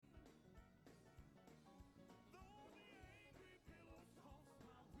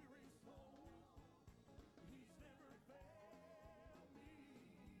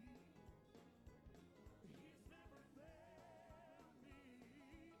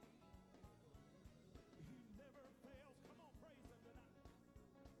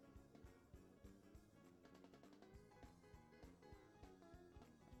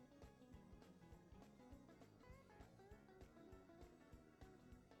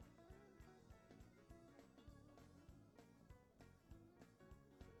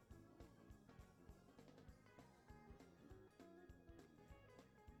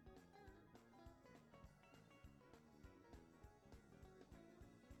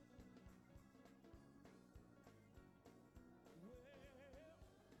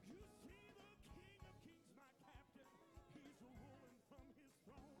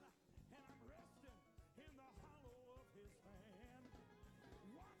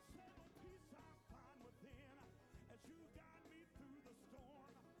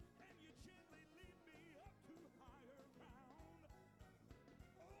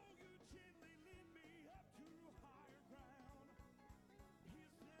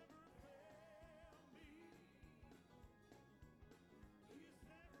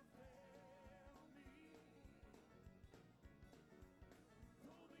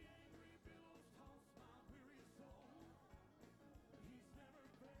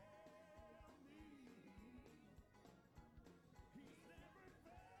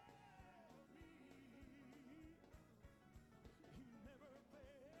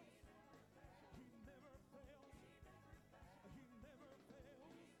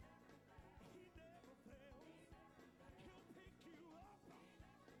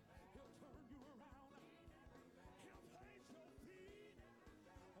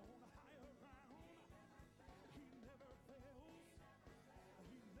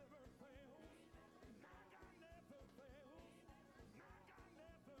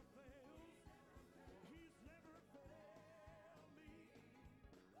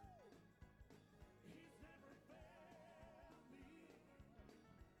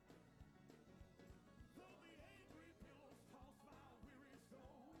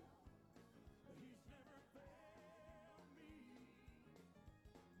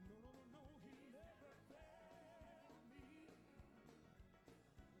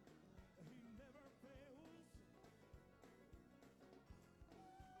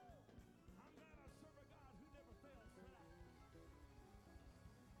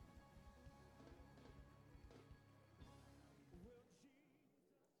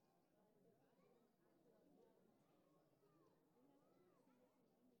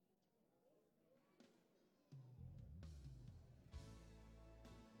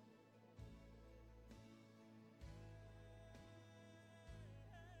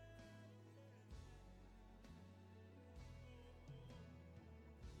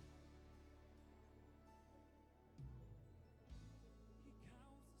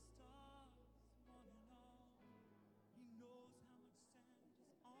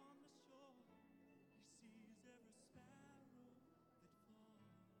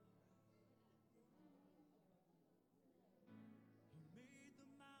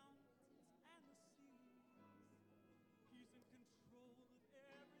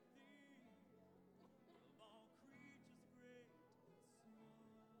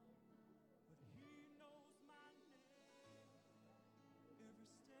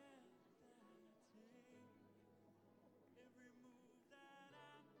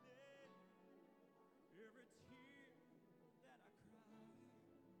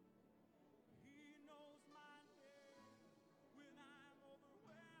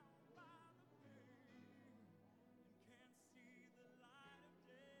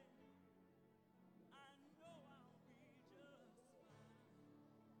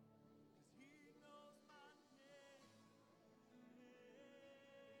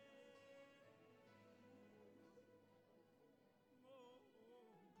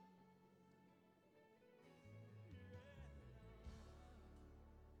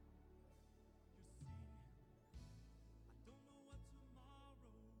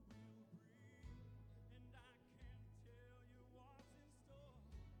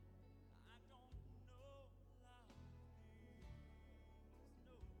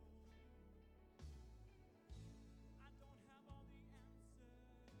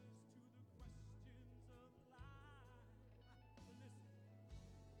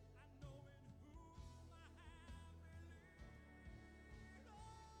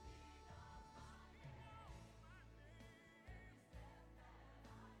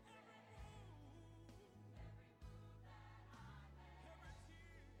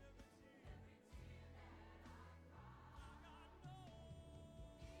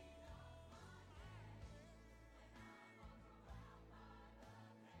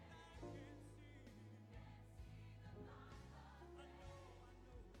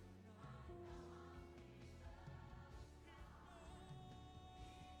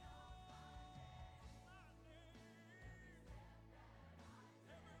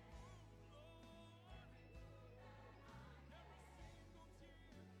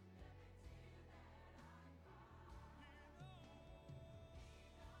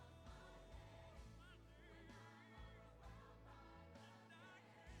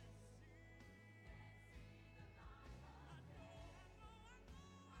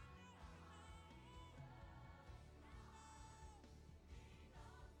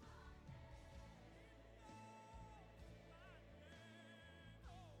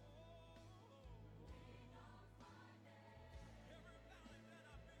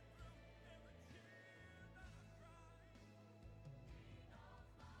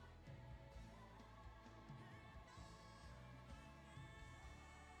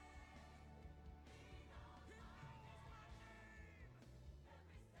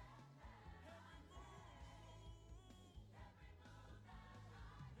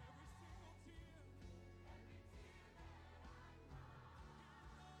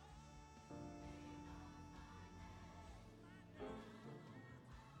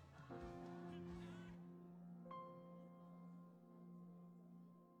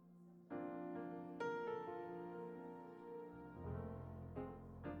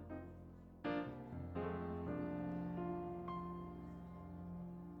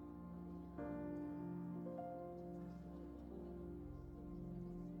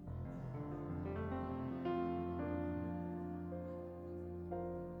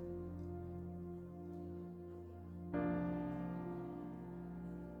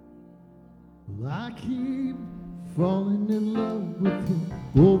I keep falling in love with him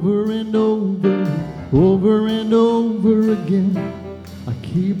over and over and over again. I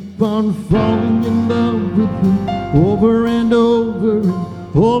keep on falling in love with him over and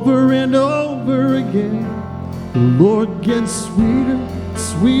over and over again. The Lord gets sweeter,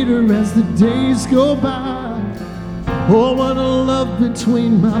 sweeter as the days go by. Oh, what a love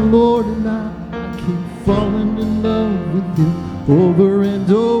between my Lord and I. I keep falling in love with him over and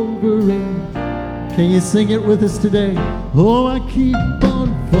over again. Can you sing it with us today? Oh, I keep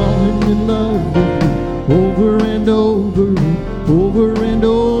on falling in love with you over and over and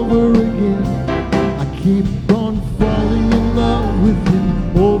over again. I keep on falling in love with you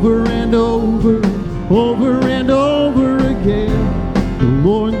over and over and over again. The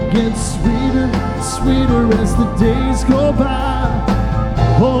Lord gets sweeter, sweeter as the days go by.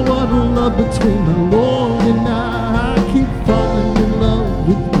 Oh, what a love between the Lord and I. I keep falling in love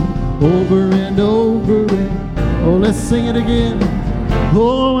with you over and over and oh, let's sing it again.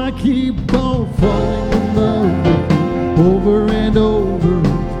 Oh, I keep on falling in love with you over and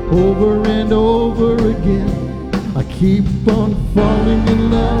over again. I keep on falling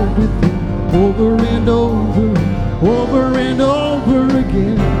in love with you over and over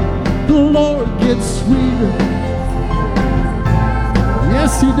again. The Lord gets sweeter.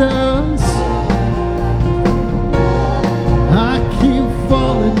 Yes, he does. I keep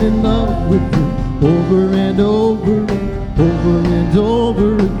falling in love with you over and over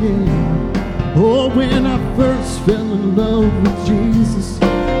again. Oh, when I first fell in love with Jesus,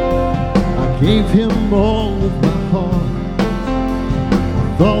 I gave him all of my heart.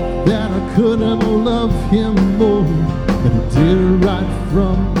 I thought that I couldn't love him more than I did right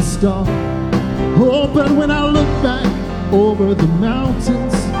from the start. Oh, but when I look back over the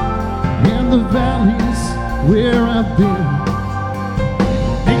mountains and the valleys where I've been,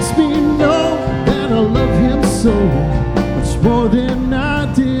 makes me know that I love him so much more than I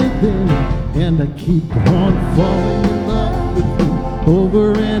did then. And I keep on falling in love with him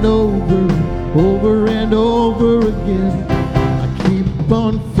over and over again. I keep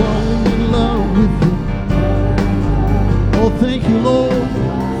on falling in love with him. Oh, thank you, Lord,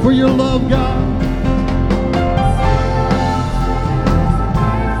 for your love, God.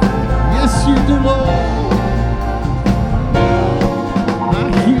 Yes, you do, Lord. I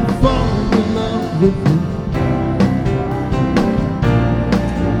keep falling in love with you.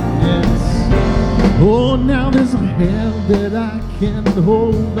 Yes. Oh, now there's a hand that I can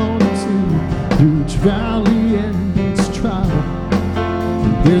hold on to through each valley and each trial.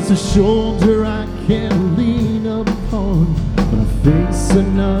 There's a shoulder I can lean upon when I face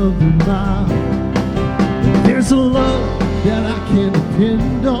another mile. There's a love that I can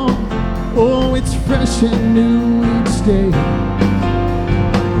depend on. Oh, it's fresh and new each day.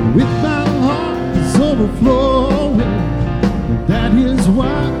 With my heart is overflowing, and that is why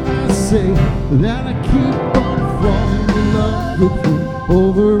I say that I keep on falling in love with you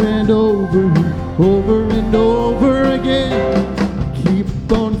over and over again. I keep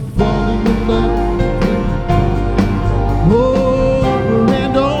on falling in love with you over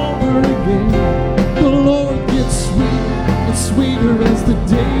and over again. The Lord gets sweeter and sweeter as the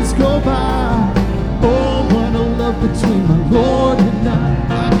days go by. Oh, what a love between my Lord and I.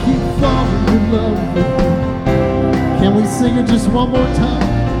 I keep falling in love with you. Can we sing it just one more time?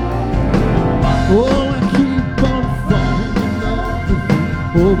 Oh, I keep on falling in love with you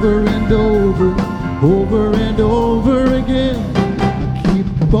over and over again. I keep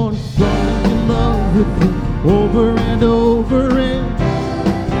on falling in love with you over and over again.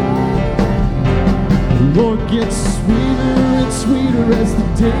 The Lord gets sweeter and sweeter as the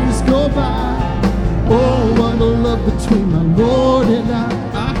days go by. Oh, what a love between my Lord and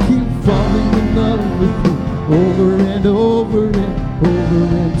I keep falling in love with you over and over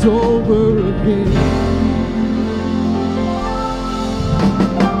again.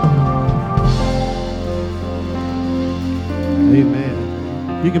 Amen.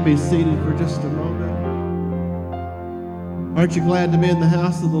 You can be seated for just a moment. Aren't you glad to be in the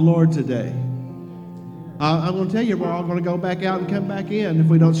house of the Lord today? I'm going to tell you, we're all going to go back out and come back in if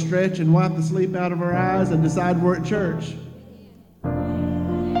we don't stretch and wipe the sleep out of our eyes and decide we're at church.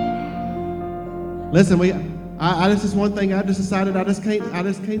 Listen, this is one thing I just decided I just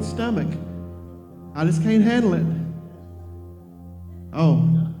can't stomach. I just can't handle it. Oh,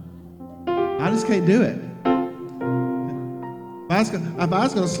 I just can't do it. If I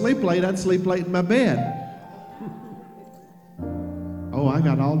was going to sleep late, I'd sleep late in my bed. Oh, I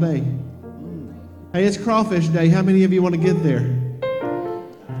got all day. Hey, it's crawfish day. How many of you want to get there?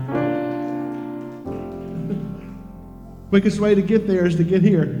 Quickest way to get there is to get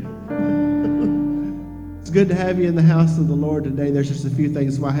here. good to have you in the house of the Lord today. There's just a few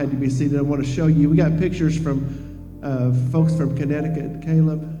things why I had to be seated. I want to show you. We got pictures from folks from Connecticut.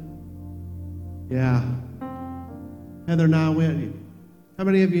 Caleb? Yeah. Heather and I went. How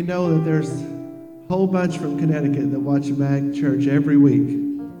many of you know that there's a whole bunch from Connecticut that watch Mag Church every week?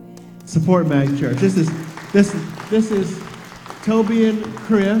 Support Mag Church. This is Toby and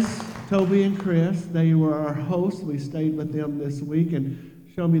Chris. Toby and Chris. They were our hosts. We stayed with them this week.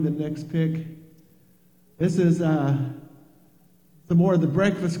 And show me the next pic. This is some more of the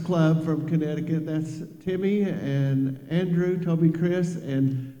Breakfast Club from Connecticut. That's Timmy and Andrew, Toby, Chris,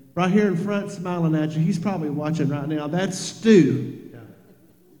 and right here in front smiling at you, he's probably watching right now. That's Stu. Yeah.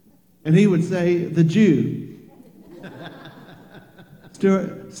 And he would say, the Jew.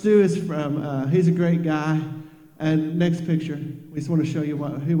 Stu is from, he's a great guy. And next picture, we just want to show you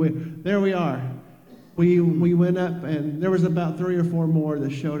there we are. We went up, and there was about 3 or 4 more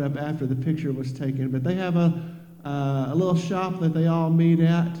that showed up after the picture was taken. But they have a little shop that they all meet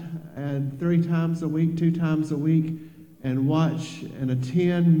at, and 3 times a week, 2 times a week, and watch and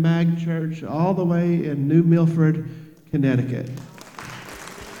attend Mag Church all the way in New Milford, Connecticut.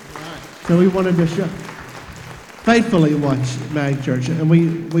 Right. So we wanted to faithfully watch Mag Church, and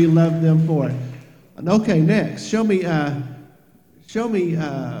we love them for it. Okay, next, show me.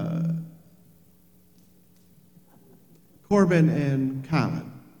 Corbin and Kylan.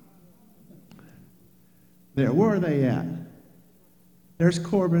 There, where are they at? There's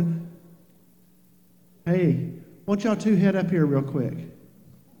Corbin. Hey, won't y'all 2 head up here real quick?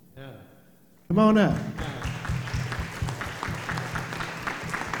 Yeah. Come on up.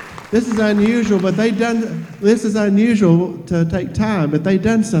 This is unusual, but this is unusual to take time, but they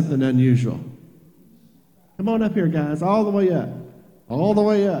done something unusual. Come on up here, guys, all the way up. All the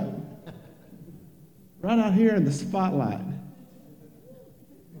way up. Right out here in the spotlight.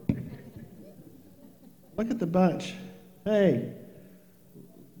 Look at the bunch. Hey,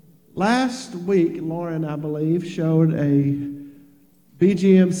 last week, Lauren, I believe, showed a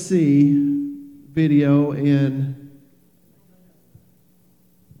BGMC video in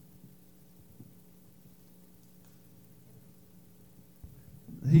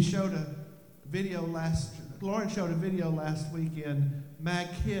Lauren showed a video last week in Mag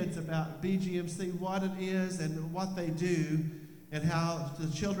Kids about BGMC, what it is and what they do and how the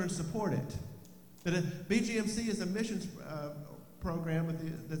children support it. But BGMC is a missions program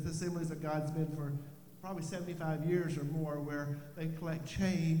with the Assemblies of God's been for probably 75 years or more, where they collect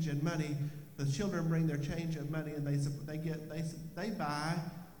change and money. The children bring their change and money, and they buy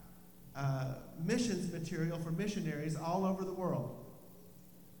missions material for missionaries all over the world.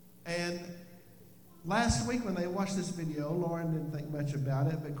 And last week when they watched this video, Lauren didn't think much about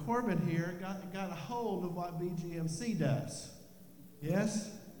it, but Corbin here got a hold of what BGMC does. Yes?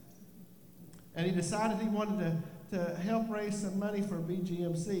 And he decided he wanted to help raise some money for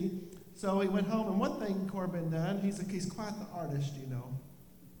BGMC. So he went home, and one thing Corbin done, he's quite the artist, you know.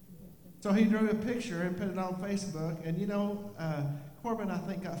 So he drew a picture and put it on Facebook, and you know, Corbin, I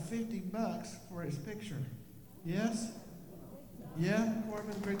think, got $50 for his picture. Yes? Yeah,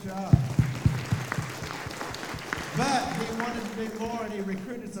 Corbin, good job. But he wanted to do more, and he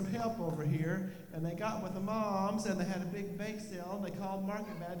recruited some help over here, and they got with the moms, and they had a big bake sale, and they called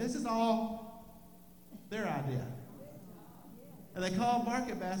Market Basket. This is all their idea. And they called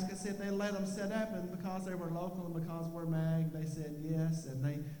Market Basket, said they let them set up, and because they were local and because we're Mag, they said yes,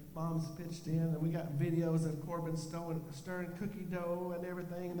 and moms pitched in, and we got videos of Corbin stirring cookie dough and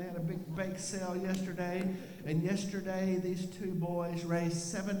everything, and they had a big bake sale yesterday, and yesterday these 2 boys raised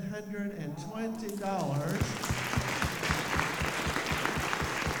 $720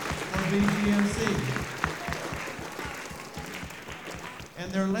 for BGMC. And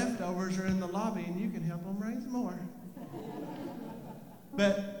their leftovers are in the lobby, and you can help them raise more.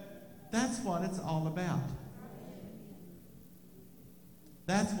 But that's what it's all about.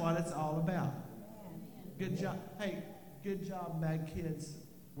 That's what it's all about. Good job. Hey, good job, Mag Kids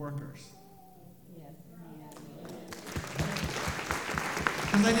workers.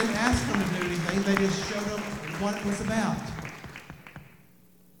 Because they didn't ask them to do anything. They just showed them what it was about.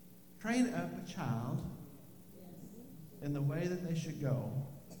 Train up a child in the way that they should go,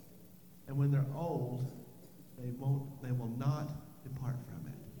 and when they're old, they will not depart from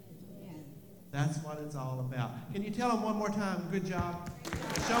it. That's what it's all about. Can you tell them one more time, good job?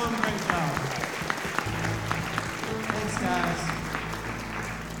 Show them great job. Thanks, guys.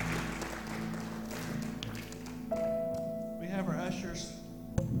 We have our ushers.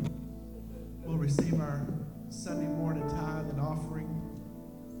 We'll receive our Sunday morning tithe and offering.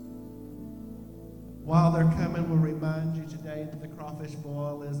 While they're coming, we'll remind you today today that the crawfish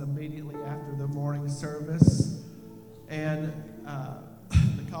boil is immediately after the morning service. And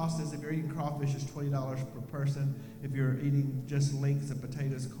the cost is, if you're eating crawfish, is $20 per person. If you're eating just links and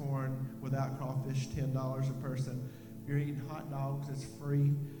potatoes, corn, without crawfish, $10 a person. If you're eating hot dogs, it's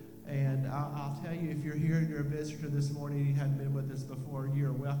free. And I'll tell you, if you're here and you're a visitor this morning and you hadn't been with us before,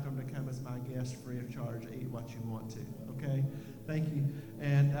 you're welcome to come as my guest free of charge. Eat what you want to, okay? Thank you.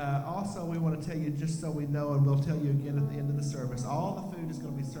 And also, we want to tell you, just so we know, and we'll tell you again at the end of the service, all the food is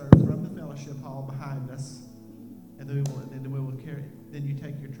going to be served from the fellowship hall behind us. And then then you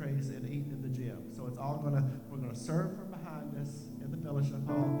take your trays and eat in the gym. So it's all we're going to serve from behind us in the fellowship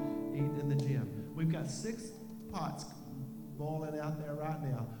hall, eat in the gym. We've got 6 pots boiling out there right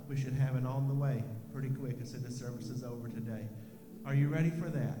now. We should have it on the way pretty quick as soon as the service is over today. Are you ready for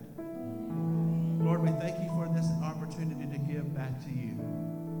that? Lord, we thank you for this opportunity to give back to you.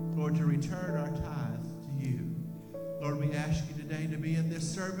 Lord, to return our tithes to you. Lord, we ask you today to be in this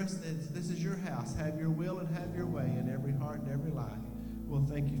service. This is your house. Have your will and have your way in every heart and every life. We'll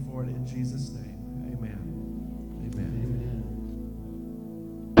thank you for it in Jesus' name. Amen. Amen. Amen.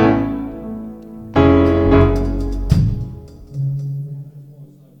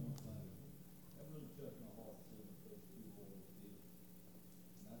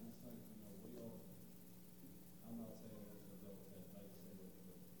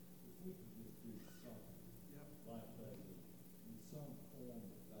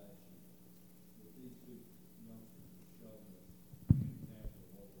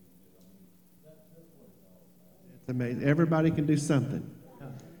 Amazing. Everybody can do something.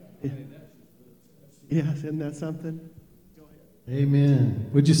 Yes, isn't that something? Amen.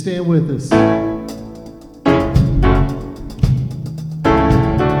 Would you stand with us?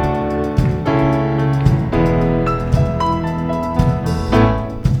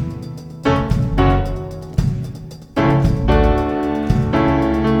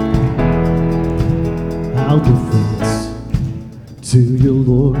 I'll give thanks to you,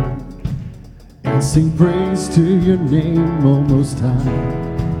 Lord, and sing praise to your name, O Most High.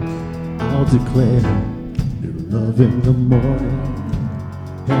 I'll declare your love in the morning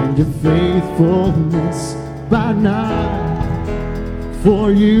and your faithfulness by night.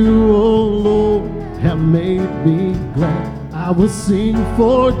 For you, O Lord, have made me glad. I will sing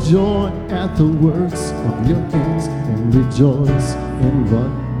for joy at the works of your hands and rejoice in what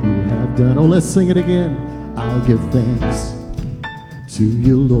you have done. Oh, let's sing it again. I'll give thanks to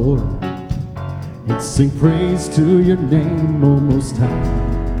you, Lord, and sing praise to your name, O Most High.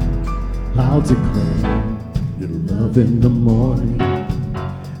 I'll declare your love in the morning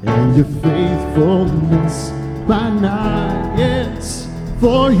and your faithfulness by night. Yes,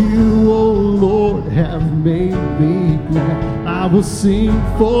 for you, O Lord, have made me glad. I will sing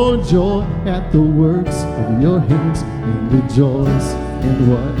for joy at the works of your hands and rejoice in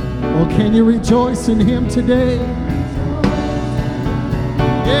what? Oh, can you rejoice in him today?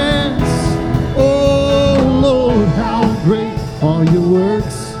 Yes. Oh, Lord, how great are your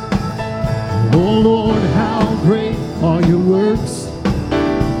works. Oh Lord, how great are your works.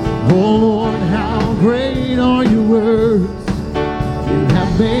 Oh Lord, how great are your works. You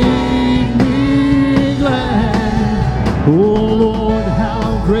have made me glad. Oh Lord,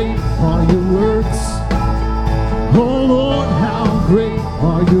 how great are your works. Oh Lord, how great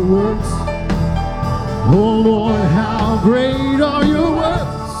are your works. Oh Lord, how great are your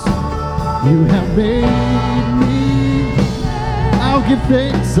works. You have made me glad. I'll give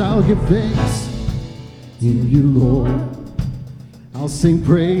thanks, I'll give thanks in you, Lord. I'll sing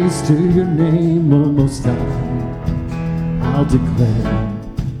praise to your name, O Most High. I'll declare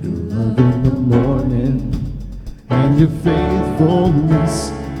your love in the morning and your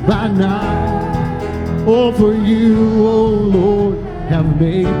faithfulness by night. Oh, for you, O Lord, have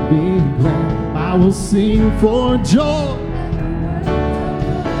made me glad. I will sing for joy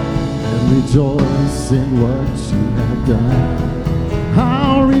and rejoice in what you have done.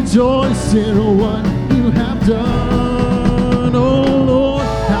 I'll rejoice in what you have done. Oh Lord,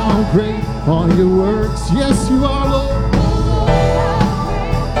 how great are your works. Yes, you are, Lord.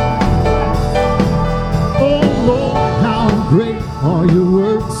 Oh Lord, how great are your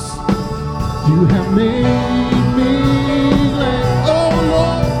works. You have made me glad.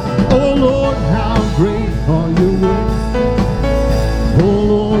 Oh Lord, how great are your works. Oh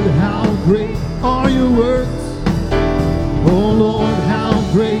Lord, how great are your works. Oh Lord, how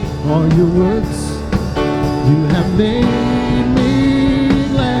great are your works. You have made me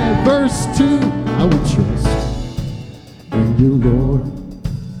glad. Verse 2, I will trust in you, Lord,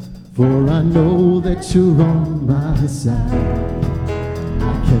 for I know that you're on my side.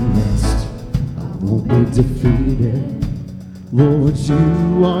 I can rest, I won't be defeated, Lord,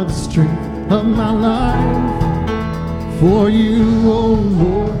 you are the strength of my life. For you, oh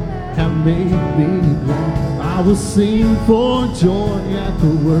Lord, have made me glad. I will sing for joy at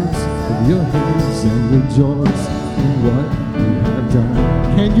the works of your hands and rejoice in what you have done.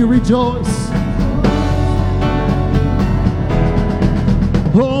 Can you rejoice?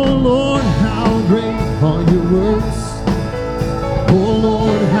 Oh Lord, how great are your works. Oh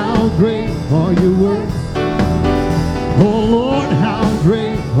Lord, how great are your works. Oh Lord, how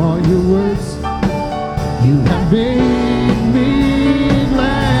great are your works. You have made me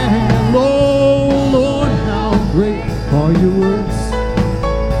glad. Oh Lord, how great are your works.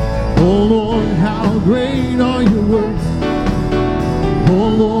 Oh Lord, how great are your works. Oh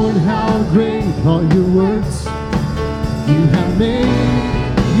Lord, how great are your works. You have made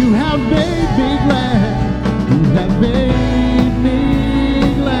me glad. You have made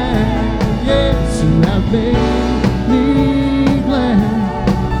me glad. Yes, you have made me glad.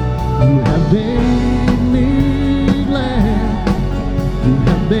 You have made me glad. You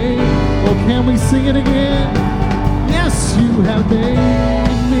have made. Oh, can we sing it again? Yes, you have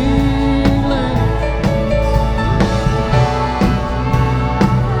made me glad.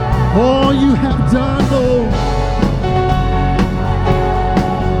 All you have done, Lord.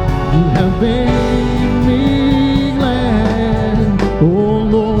 You have made me glad. Oh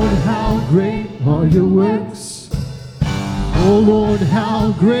Lord, how great are your works. Oh Lord,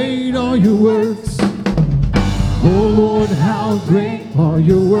 how great are your works. Oh Lord, how great are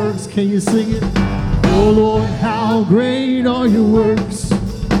your works. Can you sing it? Oh Lord, how great are your works.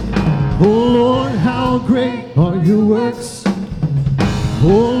 Oh Lord, how great are your works.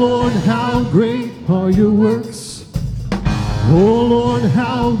 Oh Lord, how great are your works. Oh Lord,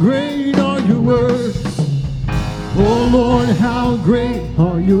 how great are your works. Oh Lord, how great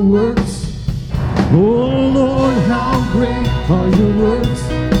are your works. Oh Lord, how great are your works.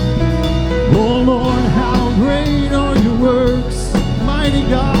 Oh Lord, how great are your works. Mighty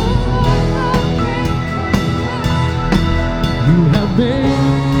God, you have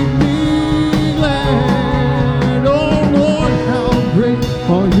made me glad. Oh Lord, how great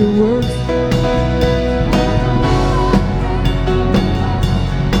are your works.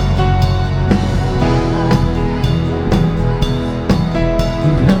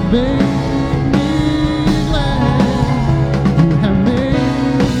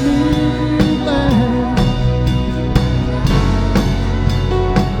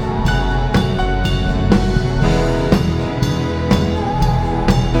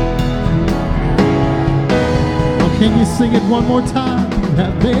 Can you sing it one more time? You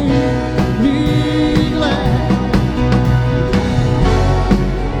have made me glad.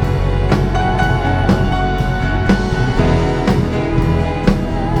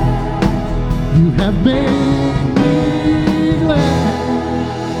 You have made me glad.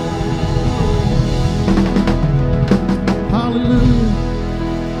 Hallelujah.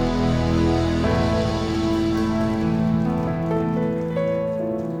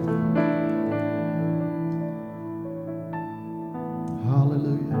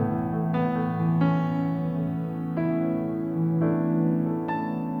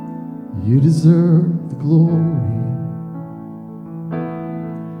 You deserve the glory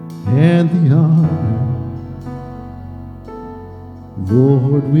and the honor.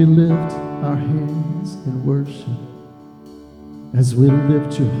 Lord, we lift our hands in worship as we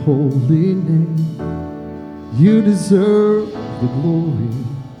lift your holy name. You deserve the glory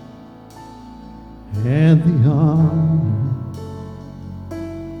and the honor.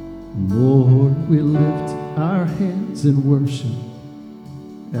 Lord, we lift our hands in worship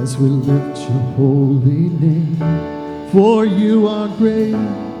as we lift your holy name. For you are great,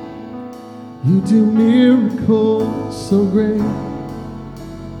 you do miracles so great.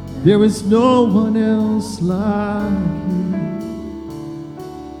 There is no one else like you.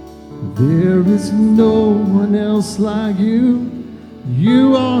 There is no one else like you.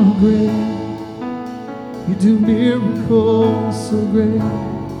 You are great, you do miracles so great.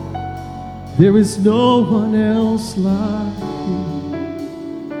 There is no one else like you.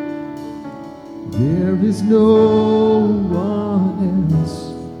 There is no one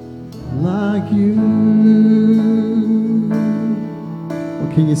else like you.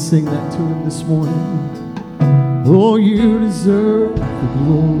 Well, can you sing that to him this morning? Oh, you deserve the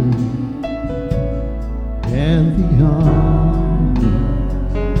glory and the honor.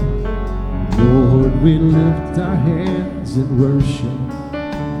 Lord, we lift our hands in worship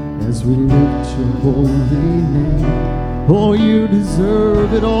as we lift your holy name. Oh, you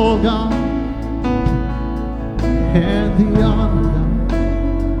deserve it all, God, and the honor,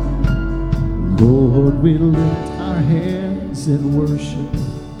 God. Lord, we lift our hands praise and worship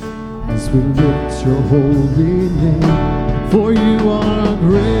as we lift your holy name. For you are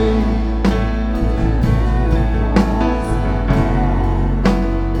great.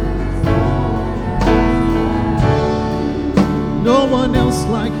 No one else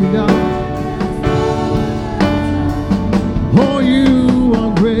like you, God. Oh, you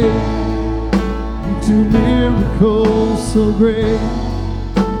are great. You do miracles so great.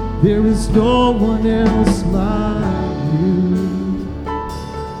 There is no one else like you.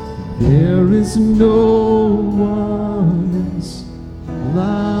 There is no one else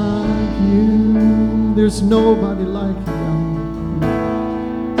like you. There's nobody like you, God.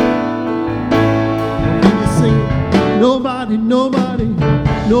 Can you sing it? Nobody, nobody,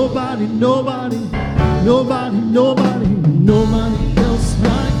 nobody, nobody, nobody, nobody, nobody else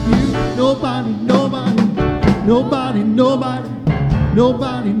like you. Nobody, nobody, nobody, nobody,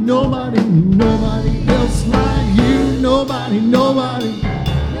 nobody, nobody, nobody else like you. Nobody, nobody,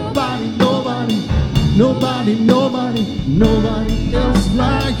 nobody, nobody, nobody, nobody, nobody else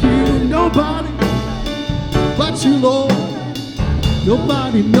like you. Nobody but you, Lord.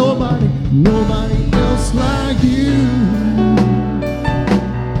 Nobody, nobody, nobody else like you.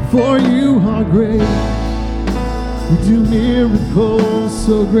 For you are great. You do miracles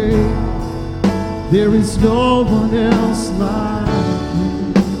so great. There is no one else like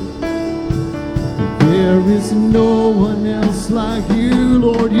you. There is no one else like you,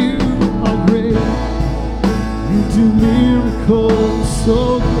 Lord. You are great. You do miracles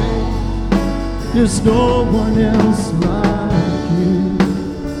so great. There's no one else like you.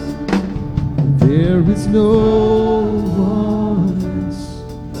 There is no one else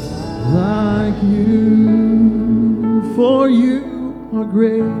like you. For you are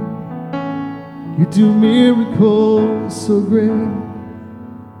great. You do miracles so great.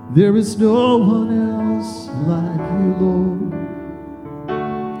 There is no one else like you, Lord.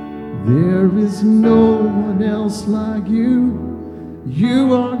 There is no one else like you.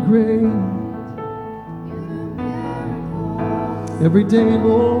 You are great. Every day,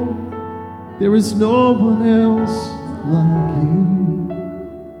 Lord, there is no one else like you.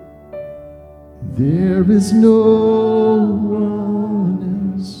 There is no one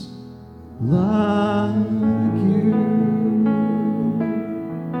else like you.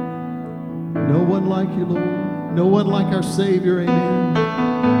 No one like you, Lord. No one like our Savior. Amen.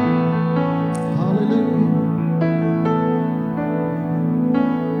 Hallelujah.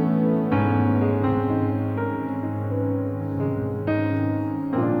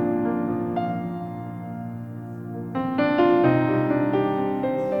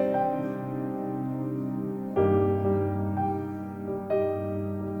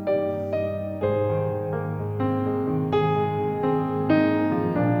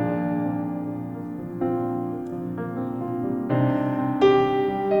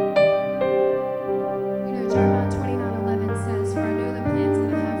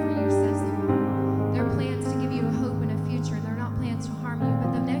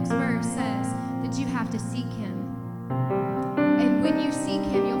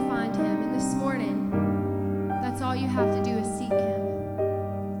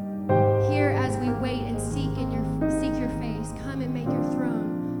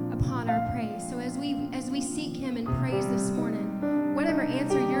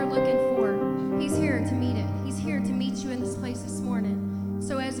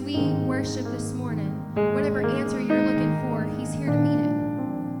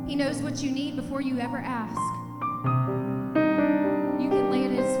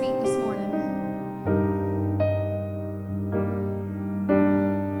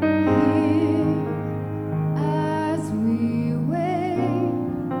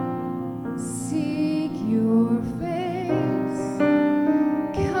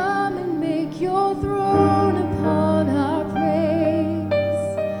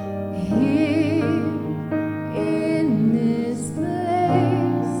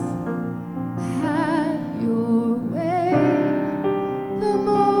 Have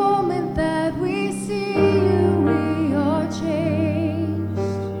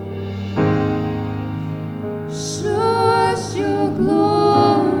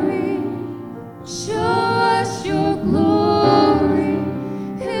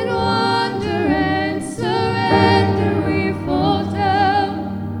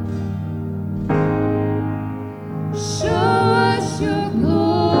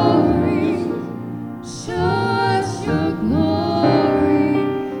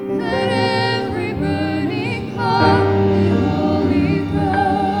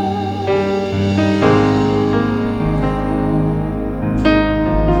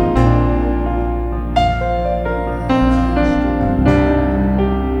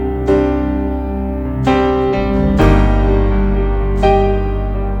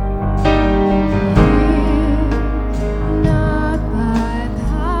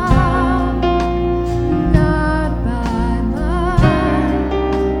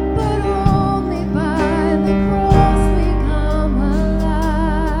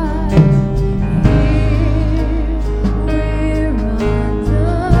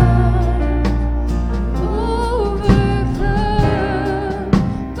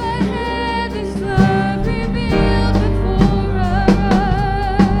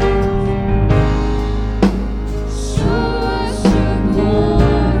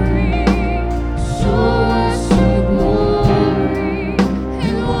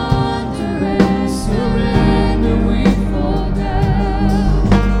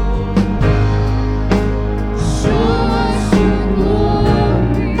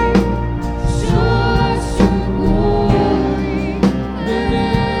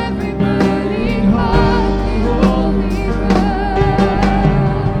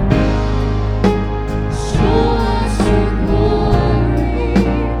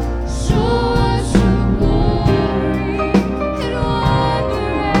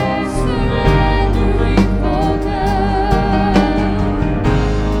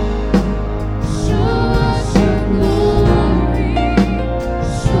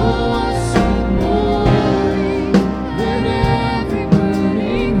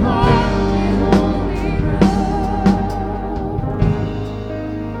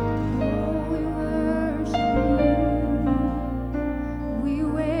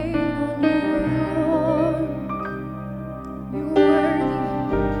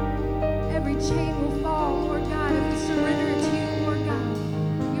chain will fall, Lord God, if we surrender it to you, Lord God.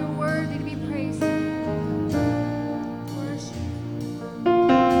 You're worthy to be praised. Worship.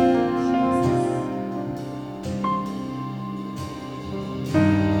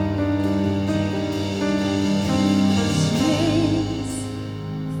 Chains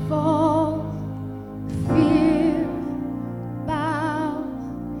fall, fear bow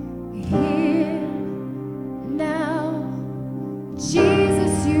here now.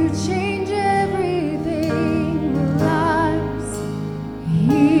 Jesus, you change everything. Lives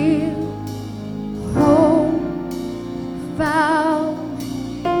heal, hope found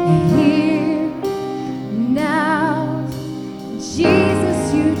here now.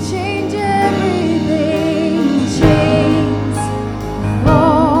 Jesus, you change everything. Chains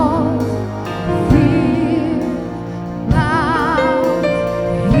fall, fear bow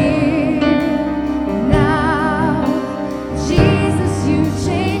here now. Jesus, you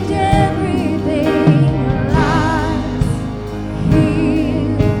change everything. Lives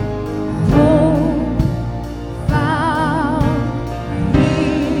heal, hope found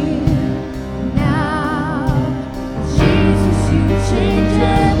here now. Jesus, you change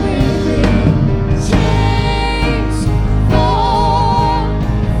everything.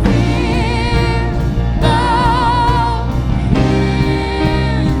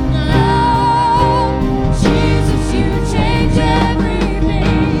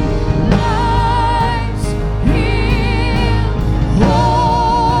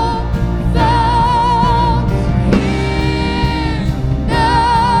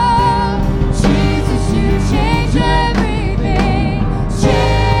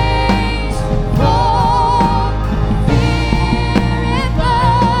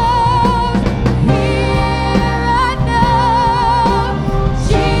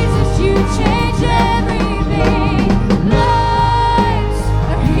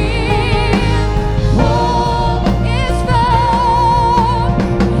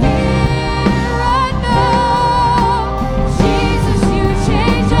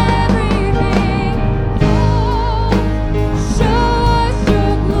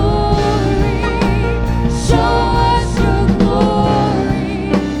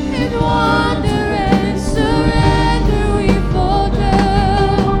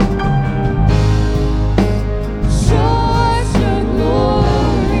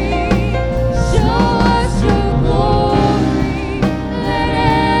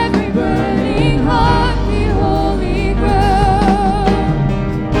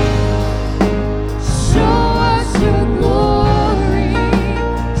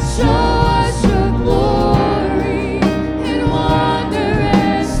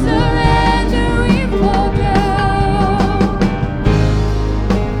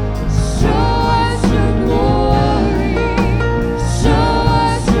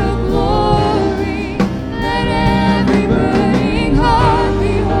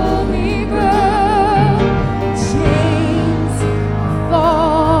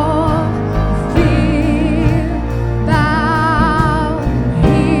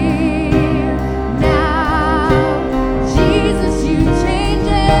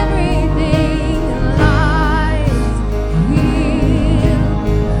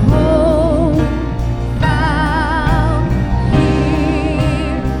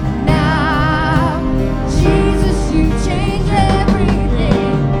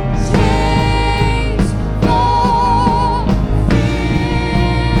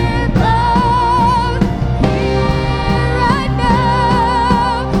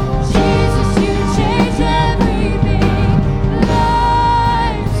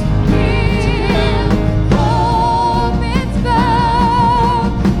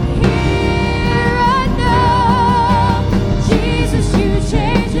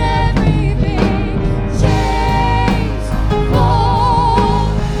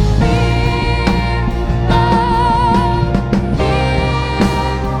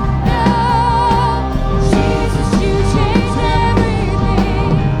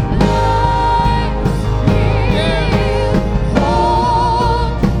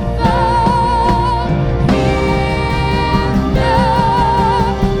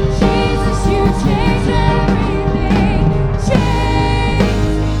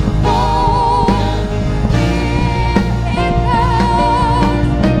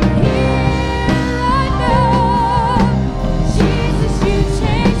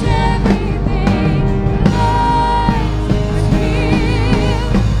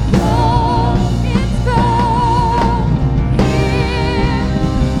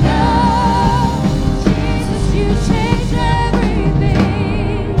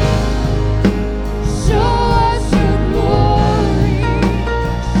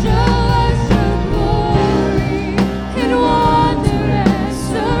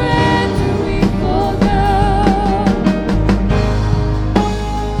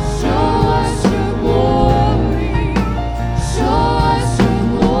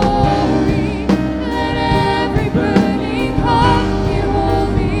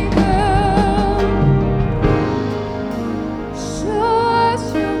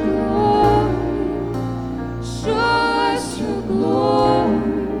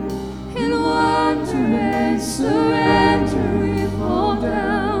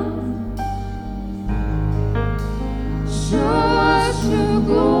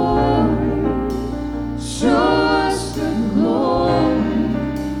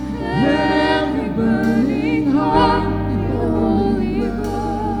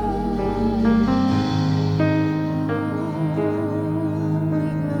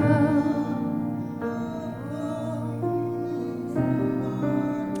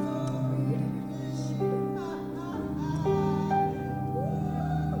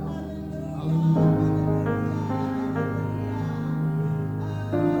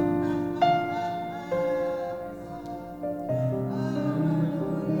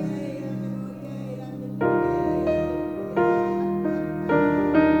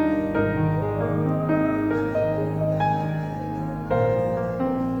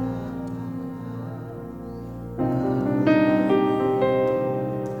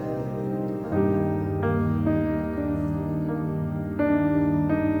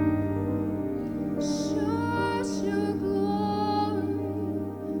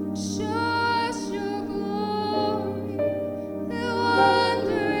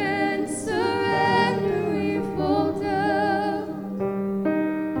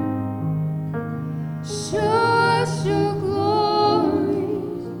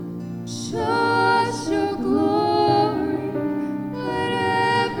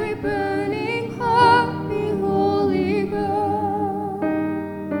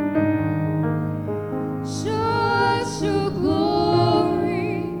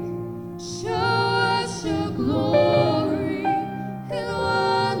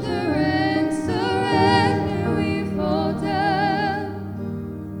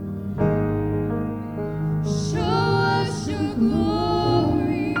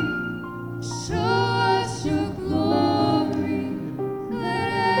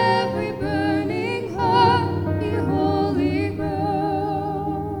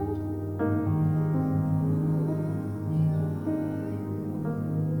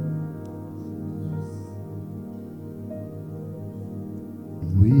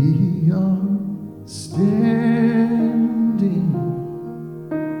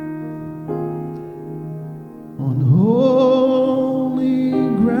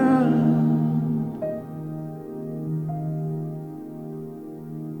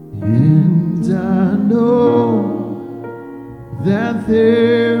 And I know that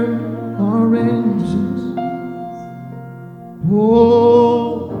there are angels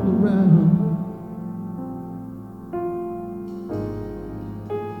all around.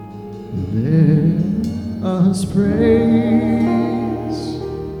 Let us praise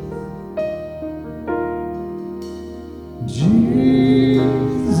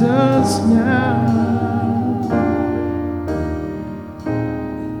Jesus now,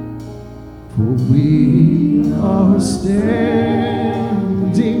 for we are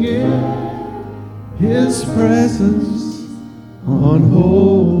standing in His presence on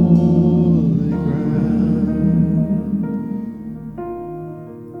holy ground.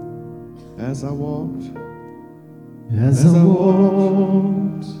 As I walked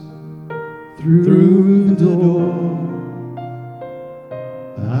through the door,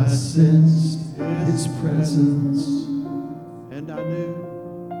 I sensed His presence, and I knew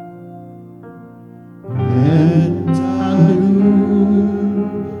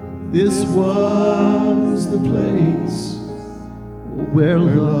this was the place where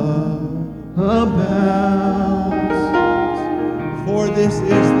love abounds. For this is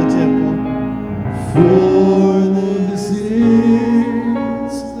the temple. For this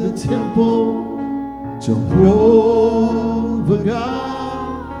is the temple, Jehovah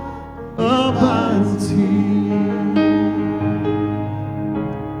God abides here,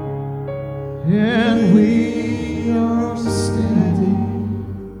 and we are standing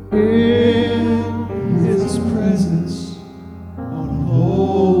in His presence on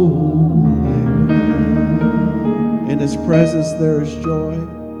holy ground. In His presence there is joy.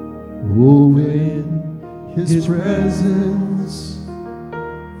 Oh, in His presence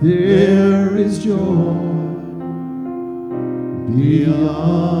there is joy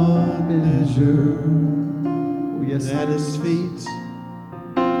beyond measure. Oh, yes, At His feet,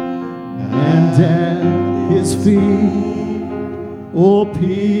 and at His feet, oh,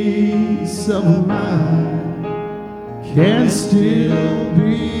 peace of mind can still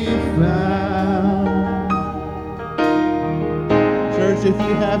be found. church, if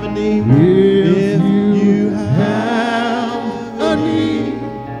you have a need, If you have a need,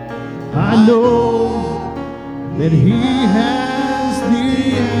 I know that He has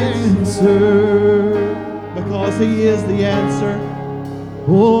the answer. because He is the answer.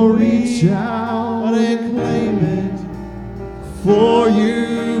 Oh, reach out and claim it. for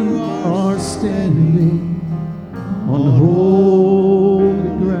you are standing on holy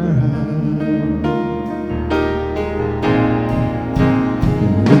ground.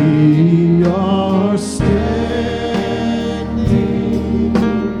 And we are standing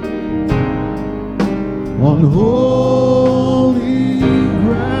on holy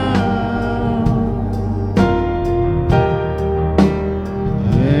ground.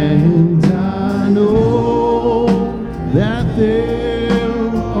 And I know that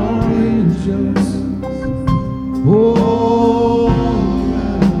there are angels all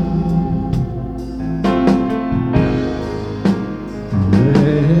around.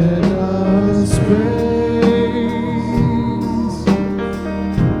 Let us praise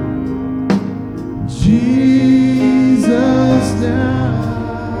Jesus now,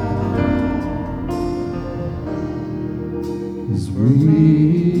 'cause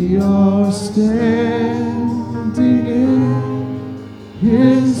we are standing in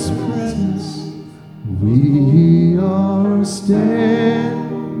His presence. We are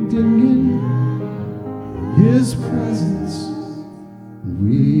standing in His presence.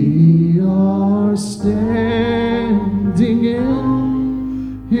 We are standing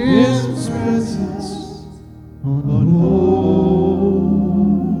in His presence on holy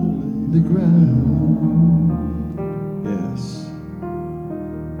ground. Yes.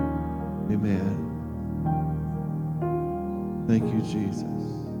 Amen. Thank you, Jesus.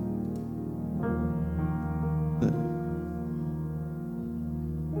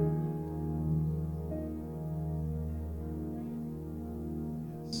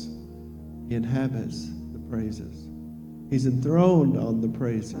 He inhabits the praises. He's enthroned on the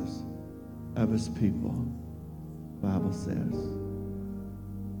praises of His people, the Bible says.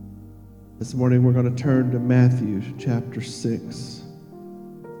 This morning we're going to turn to Matthew chapter 6.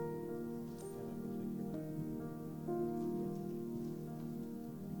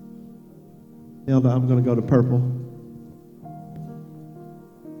 Elda, I'm going to go to purple.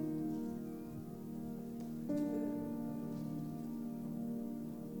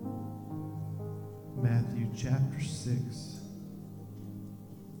 Matthew chapter 6.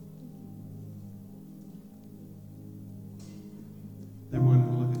 Then we're going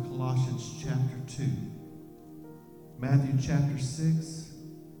to look at Colossians chapter 2. Matthew chapter 6,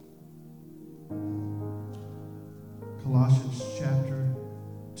 Colossians chapter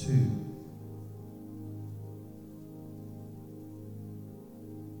 2.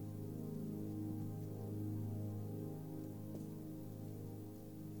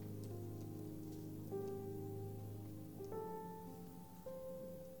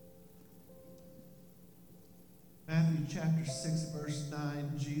 Matthew chapter 6, verse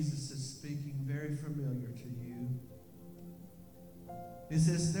 9, Jesus is speaking, very familiar to you. He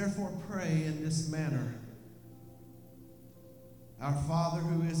says, therefore pray in this manner. Our Father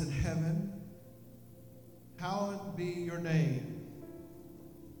who is in heaven, hallowed be your name.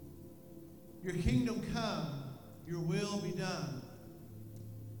 Your kingdom come, your will be done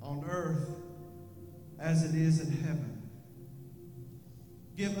on earth as it is in heaven.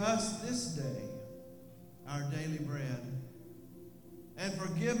 Give us this day our daily bread, and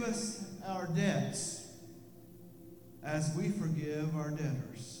forgive us our debts as we forgive our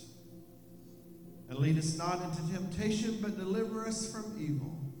debtors. And lead us not into temptation, but deliver us from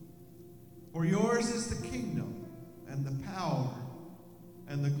evil. For yours is the kingdom, and the power,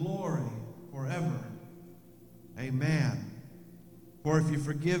 and the glory forever. Amen. For if you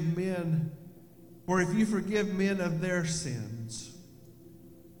forgive men of their sins,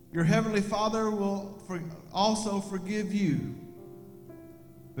 your heavenly Father will also forgive you.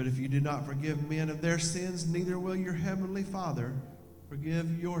 But if you do not forgive men of their sins, neither will your heavenly Father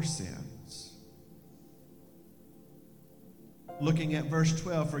forgive your sins. Looking at verse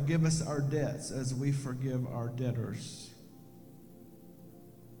 12, forgive us our debts as we forgive our debtors.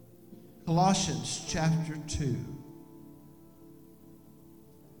 Colossians chapter 2.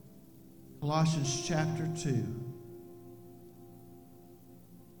 Colossians chapter 2.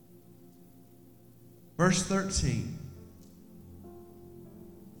 Verse 13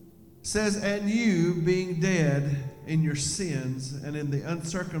 says, and you, being dead in your sins and in the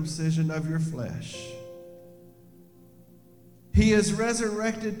uncircumcision of your flesh, he is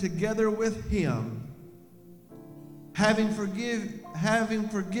resurrected together with him, having forgiven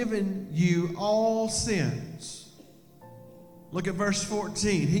you all sins. Look at verse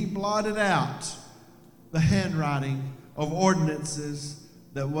 14. He blotted out the handwriting of ordinances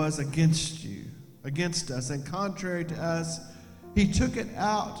that was against us, and contrary to us, he took it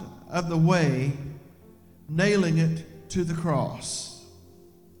out of the way, nailing it to the cross.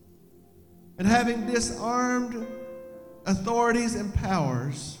 And having disarmed authorities and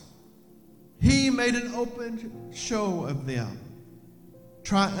powers, he made an open show of them,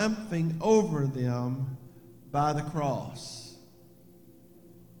 triumphing over them by the cross.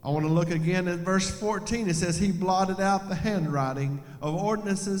 I want to look again at verse 14. It says, he blotted out the handwriting of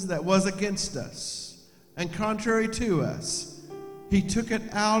ordinances that was against us, and contrary to us, he took it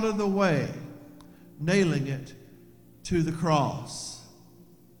out of the way, nailing it to the cross.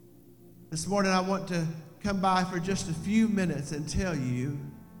 This morning I want to come by for just a few minutes and tell you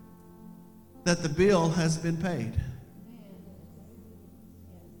that the bill has been paid.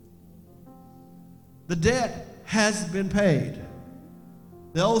 The debt has been paid.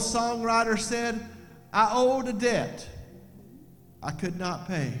 The old songwriter said, I owed a debt I could not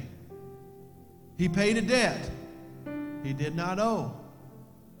pay. He paid a debt he did not owe.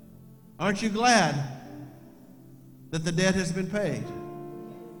 Aren't you glad that the debt has been paid?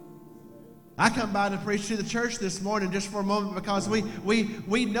 I come by to preach to the church this morning just for a moment because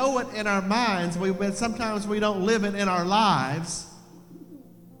we know it in our minds, but sometimes we don't live it in our lives,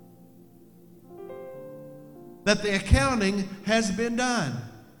 that the accounting has been done.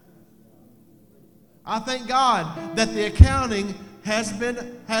 I thank God that the accounting has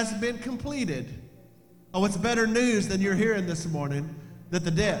been completed. Oh, it's better news than you're hearing this morning, that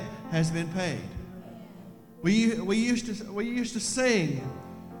the debt has been paid. We used to sing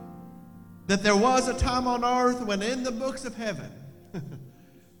that there was a time on earth when in the books of heaven,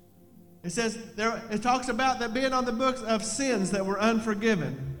 it talks about that being on the books of sins that were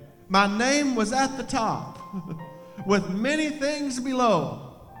unforgiven. My name was at the top with many things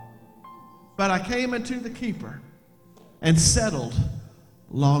below, but I came into the keeper and settled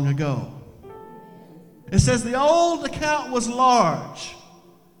long ago. It says the old account was large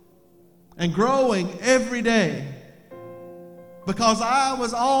and growing every day because I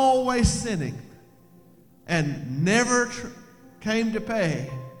was always sinning and never came to pay.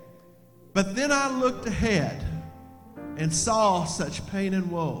 But then I looked ahead and saw such pain and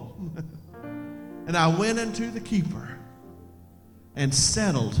woe. And I went into the keeper and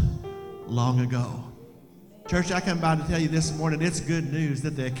settled long ago. Church, I come by to tell you this morning, it's good news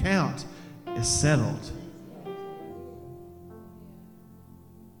that the account is settled.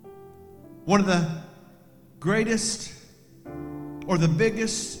 One of the greatest or the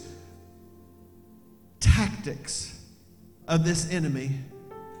biggest tactics of this enemy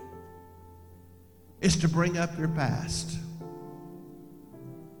is to bring up your past.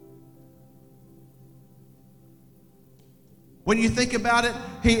 When you think about it,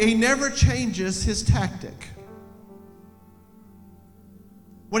 he never changes his tactic.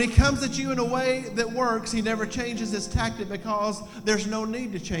 When he comes at you in a way that works, he never changes his tactic because there's no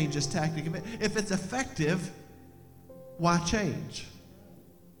need to change his tactic. If it's effective, why change?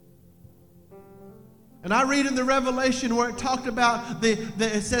 And I read in the Revelation where it talked about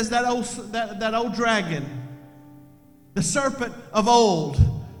it says that old dragon, the serpent of old,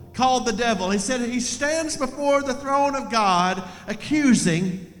 called the devil. He said he stands before the throne of God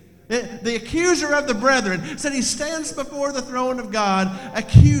accusing. The accuser of the brethren said he stands before the throne of God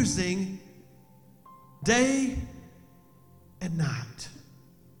accusing day and night.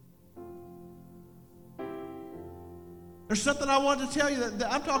 There's something I want to tell you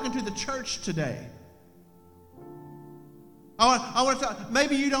that I'm talking to the church today. I want to talk,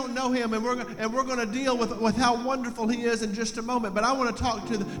 maybe you don't know him, and we're going to deal with how wonderful he is in just a moment. But I want to talk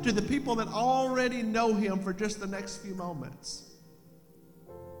to the people that already know him for just the next few moments.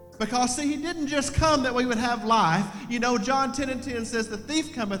 Because, see, he didn't just come that we would have life. You know, John 10:10 says, the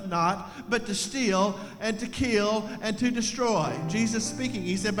thief cometh not, but to steal and to kill and to destroy. Jesus speaking,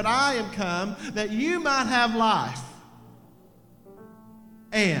 he said, but I am come that you might have life.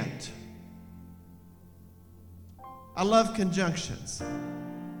 And I love conjunctions.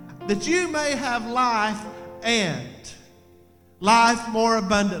 That you may have life and life more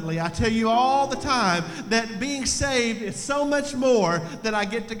abundantly. I tell you all the time that being saved is so much more that I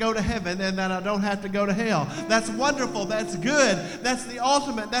get to go to heaven and that I don't have to go to hell. That's wonderful. That's good. That's the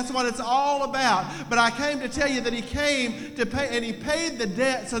ultimate. That's what it's all about. But I came to tell you that he came to pay, and he paid the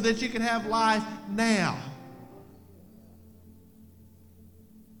debt so that you can have life now.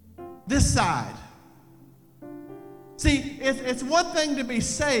 This side. See, it's one thing to be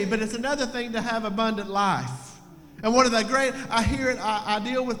saved, but it's another thing to have abundant life. And one of the great, I hear it, I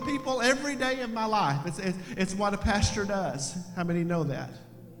deal with people every day of my life. It's what a pastor does. How many know that?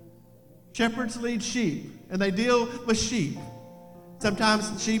 Shepherds lead sheep, and they deal with sheep.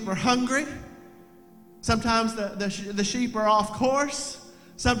 Sometimes the sheep are hungry. Sometimes the sheep are off course.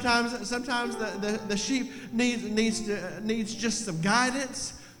 Sometimes the sheep needs just some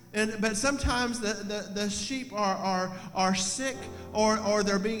guidance. But sometimes the sheep are sick, or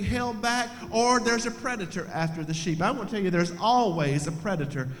they're being held back, or there's a predator after the sheep. I want to tell you, there's always a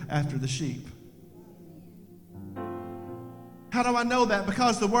predator after the sheep. How do I know that?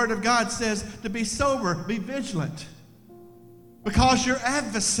 Because the Word of God says to be sober, be vigilant. Because your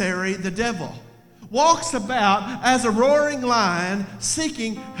adversary, the devil, walks about as a roaring lion,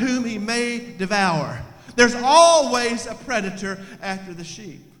 seeking whom he may devour. There's always a predator after the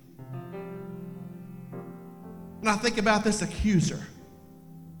sheep. And I think about this accuser.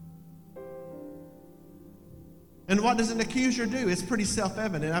 And what does an accuser do? It's pretty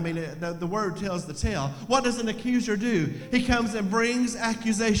self-evident. I mean, the word tells the tale. What does an accuser do? He comes and brings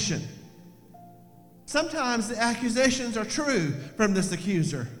accusation. Sometimes the accusations are true from this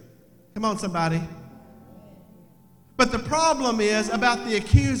accuser. Come on, somebody. But the problem is about the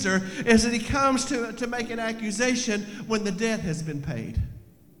accuser is that he comes to make an accusation when the debt has been paid.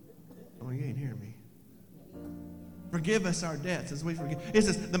 Oh, you ain't hearing me. Forgive us our debts as we forgive. This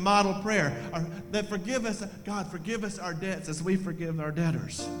is the model prayer. That forgive us, God, forgive us our debts as we forgive our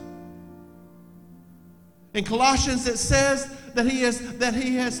debtors. In Colossians it says that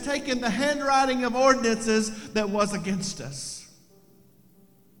he has taken the handwriting of ordinances that was against us.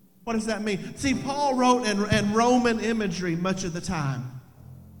 What does that mean? See, Paul wrote in Roman imagery much of the time.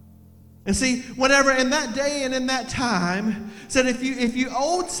 And see, whenever in that day and in that time, said if you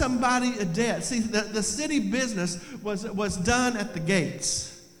owed somebody a debt, see, the city business was done at the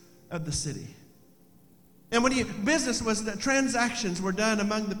gates of the city. And when transactions were done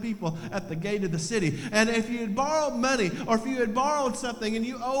among the people at the gate of the city. And if you had borrowed money, or if you had borrowed something and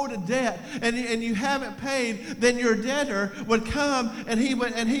you owed a debt and you haven't paid, then your debtor would come and he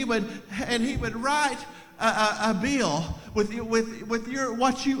would write a bill with your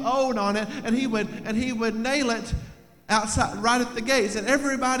what you owed on it, and he would nail it outside right at the gates, and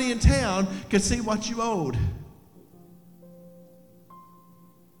everybody in town could see what you owed.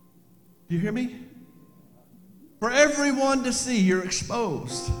 Do you hear me? For everyone to see, you're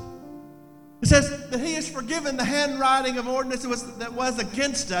exposed. It says that he has forgiven the handwriting of ordinance that was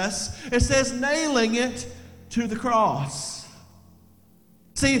against us. It says nailing it to the cross.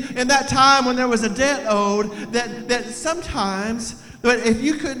 See, in that time when there was a debt owed, that sometimes But if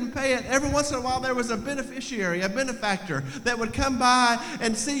you couldn't pay it, every once in a while there was a beneficiary, a benefactor that would come by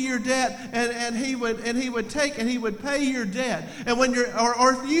and see your debt, and he would pay your debt. And when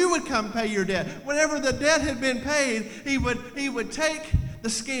or if you would come pay your debt, whenever the debt had been paid, he would take the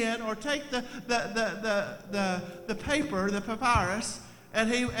skin or take the paper, the papyrus, and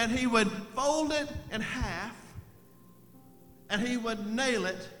he would fold it in half, and he would nail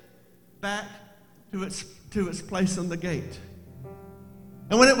it back to its place on the gate.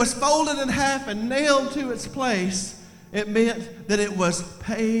 And when it was folded in half and nailed to its place, it meant that it was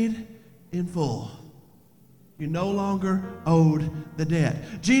paid in full. You no longer owed the debt.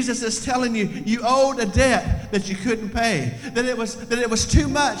 Jesus is telling you, you owed a debt that you couldn't pay. That it was too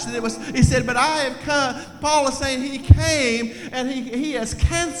much. He said, but I have come. Paul is saying he came and he has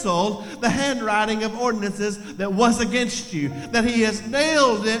canceled the handwriting of ordinances that was against you. That he has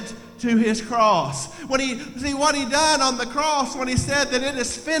nailed it to his cross. What he done on the cross when he said that it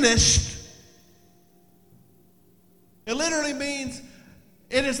is finished, it literally means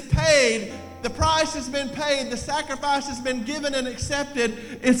it is paid. The price has been paid. The sacrifice has been given and accepted.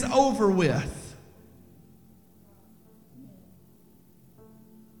 It's over with.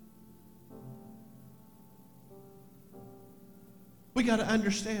 We got to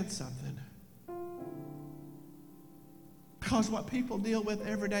understand something. Because what people deal with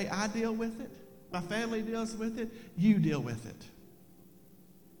every day, I deal with it. My family deals with it. You deal with it.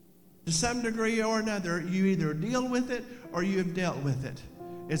 To some degree or another, you either deal with it or you have dealt with it.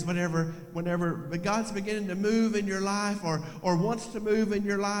 It's whenever God's beginning to move in your life or wants to move in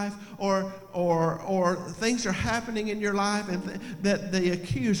your life or things are happening in your life and that the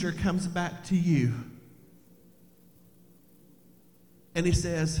accuser comes back to you. And he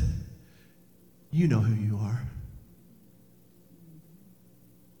says, you know who you are.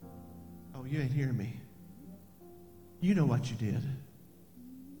 Oh, you ain't hearing me. You know what you did.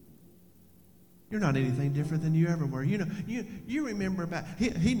 You're not anything different than you ever were. You know, you remember about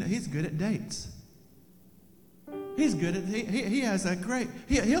he's good at dates. He's good at he has a great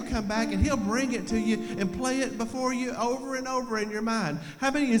he'll come back and he'll bring it to you and play it before you over and over in your mind.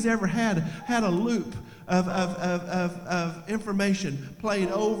 How many has ever had a loop of information played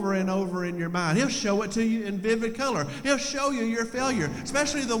over and over in your mind? He'll show it to you in vivid color. He'll show you your failure,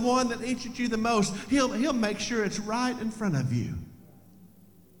 especially the one that eats at you the most. He'll make sure it's right in front of you.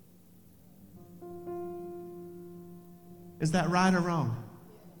 Is that right or wrong?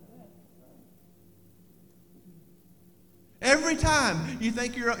 Every time you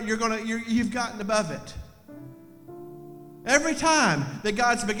think you've gotten above it. Every time that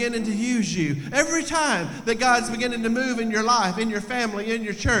God's beginning to use you, every time that God's beginning to move in your life, in your family, in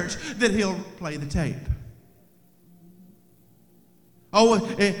your church, that he'll play the tape. Oh,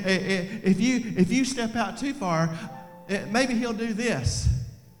 if you step out too far, maybe he'll do this.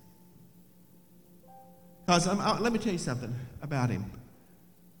 Because let me tell you something about him.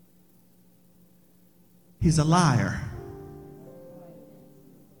 He's a liar.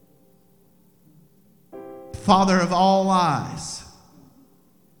 Father of all lies.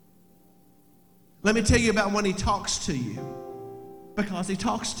 Let me tell you about when he talks to you. Because he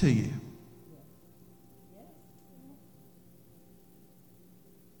talks to you.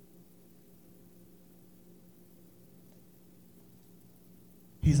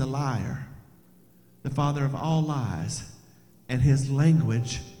 He's a liar. The father of all lies. And his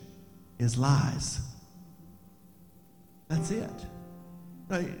language is lies. That's it.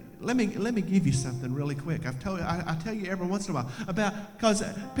 Now, let me give you something really quick. I tell you every once in a while about, because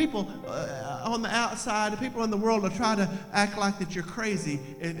people on the outside, people in the world will try to act like that you're crazy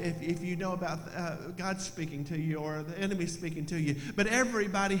if you know about God speaking to you or the enemy speaking to you. But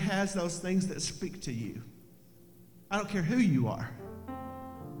everybody has those things that speak to you. I don't care who you are.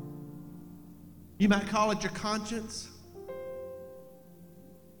 You might call it your conscience.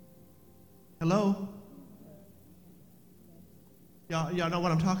 Hello? Y'all know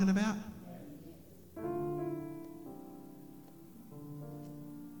what I'm talking about?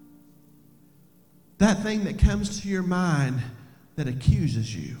 That thing that comes to your mind that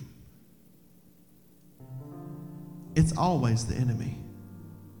accuses you, it's always the enemy.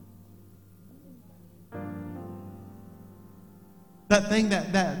 That thing,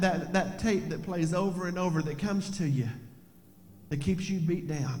 that tape that plays over and over that comes to you, that keeps you beat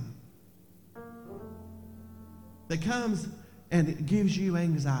down, that comes and it gives you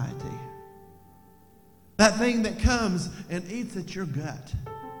anxiety. That thing that comes and eats at your gut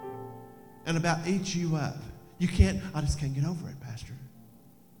and about eats you up. I just can't get over it, Pastor.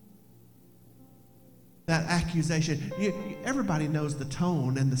 That accusation. Everybody knows the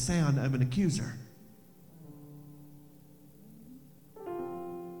tone and the sound of an accuser.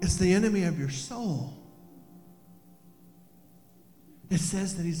 that's the enemy of your soul. It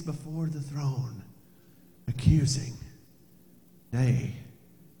says that he's before the throne, accusing day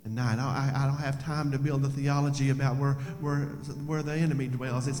and night. I don't have time to build a theology about where the enemy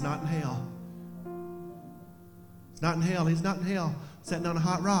dwells. It's not in hell. It's not in hell. He's not in hell, sitting on a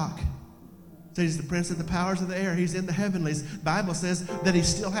hot rock. So he's the prince of the powers of the air. He's in the heavenlies. The Bible says that he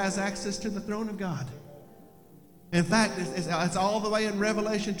still has access to the throne of God. In fact, it's all the way in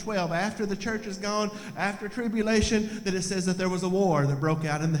Revelation 12, after the church is gone, after tribulation, that it says that there was a war that broke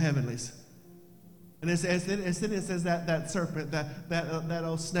out in the heavenlies. And it says that serpent, that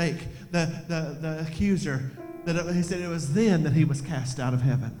old snake, the accuser, he said it was then that he was cast out of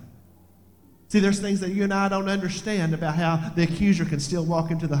heaven. See, there's things that you and I don't understand about how the accuser can still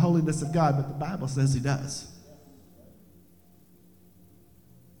walk into the holiness of God, but the Bible says he does.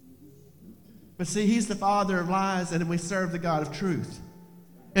 But see, he's the father of lies, and we serve the God of truth.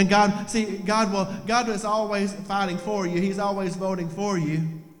 And God is always fighting for you. He's always voting for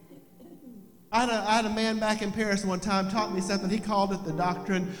you. I had a man back in Paris one time taught me something. He called it the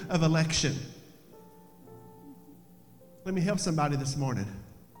doctrine of election. Let me help somebody this morning.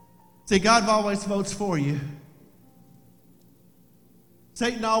 See, God always votes for you.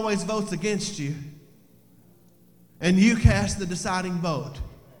 Satan always votes against you. And you cast the deciding vote.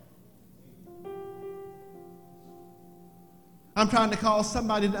 I'm trying to call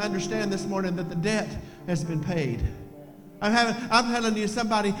somebody to understand this morning that the debt has been paid. I'm telling you,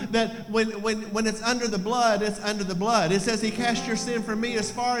 somebody, that when it's under the blood, it's under the blood. It says he cast your sin from me as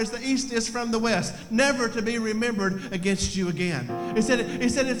far as the east is from the west, never to be remembered against you again. He said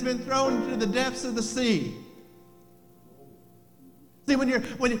it's been thrown into the depths of the sea. See,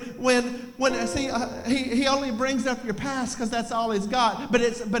 he only brings up your past because that's all he's got, but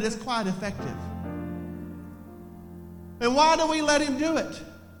it's quite effective. And why do we let him do it?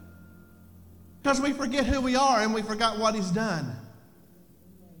 Because we forget who we are and we forgot what he's done.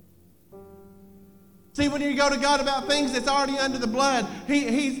 See, when you go to God about things that's already under the blood,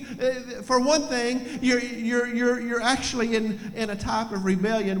 he's for one thing, you're actually in a type of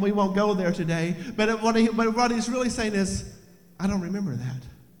rebellion. We won't go there today. But what he's really saying is, I don't remember that.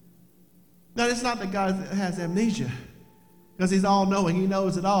 Now, it's not that God has amnesia, because he's all-knowing. He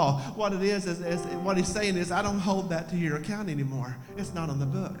knows it all. What it is what he's saying is, I don't hold that to your account anymore. It's not on the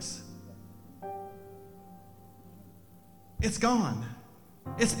books. It's gone.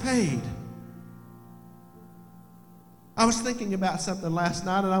 It's paid. I was thinking about something last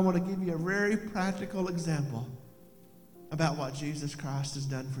night, and I want to give you a very practical example about what Jesus Christ has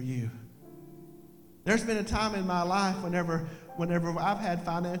done for you. There's been a time in my life whenever I've had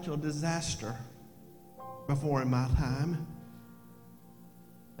financial disaster before in my time.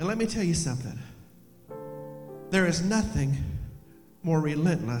 And let me tell you something. There is nothing more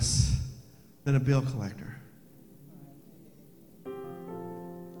relentless than a bill collector.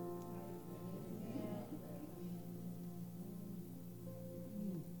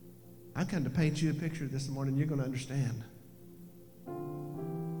 I'm coming to paint you a picture this morning you're going to understand.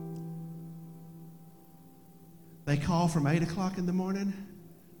 They call from 8 o'clock in the morning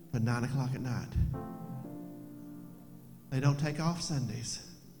to 9 o'clock at night. They don't take off Sundays.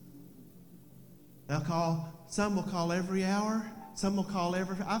 Some will call every hour. Some will call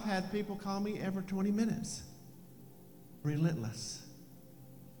I've had people call me every 20 minutes. Relentless.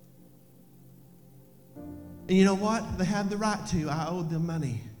 And you know what? They have the right to. I owed them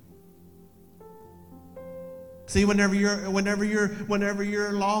money. See, whenever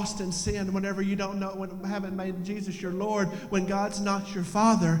you're lost in sin, whenever you don't know, haven't made Jesus your Lord, when God's not your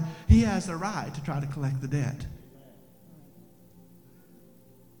Father, He has a right to try to collect the debt.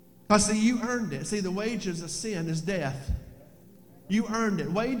 Because see, you earned it. See, the wages of sin is death. You earned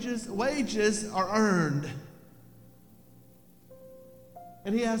it. Wages are earned.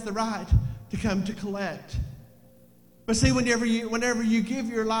 And He has the right to come to collect. But see, whenever you give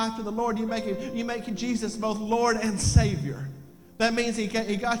your life to the Lord, you make Jesus both Lord and Savior. That means He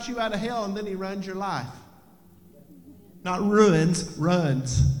got you out of hell, and then He runs your life. Not ruins,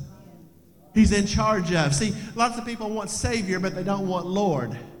 runs. He's in charge of. See, lots of people want Savior, but they don't want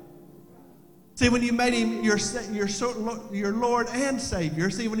Lord. See, when you made Him your Lord and Savior,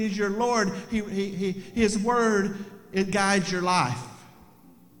 see, when He's your Lord, His Word, it guides your life.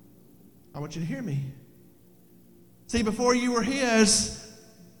 I want you to hear me. See, before you were His,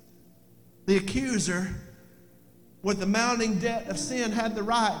 the accuser, with the mounting debt of sin, had the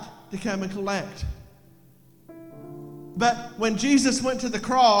right to come and collect. But when Jesus went to the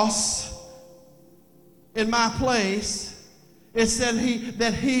cross in my place, it said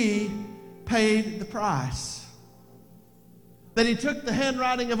that He paid the price. That he took the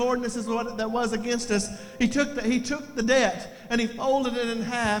handwriting of ordinances that was against us. He took the debt and he folded it in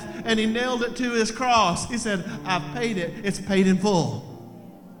half and he nailed it to his cross. He said, I've paid it. It's paid in full.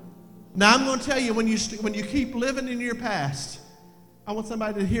 Now I'm going to tell you, when you keep living in your past, I want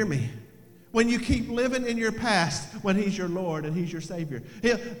somebody to hear me. When you keep living in your past, when he's your Lord and he's your Savior,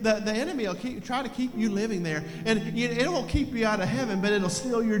 the enemy will try to keep you living there. And it won't keep you out of heaven, but it'll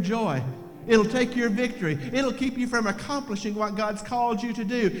steal your joy. It'll take your victory. It'll keep you from accomplishing what God's called you to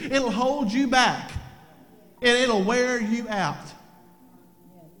do. It'll hold you back. And it'll wear you out.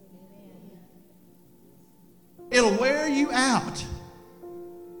 It'll wear you out.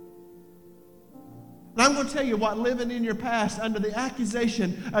 And I'm going to tell you what, living in your past under the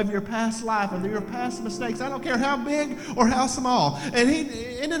accusation of your past life, of your past mistakes, I don't care how big or how small. And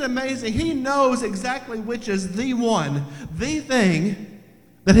isn't it amazing? He knows exactly which is the one, the thing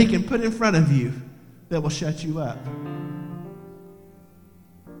that he can put in front of you that will shut you up.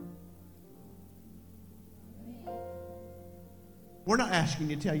 We're not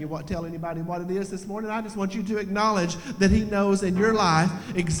asking you to tell anybody what it is this morning. I just want you to acknowledge that he knows in your life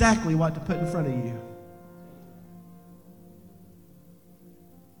exactly what to put in front of you.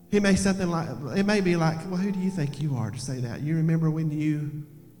 It may be like, well, who do you think you are to say that? You remember when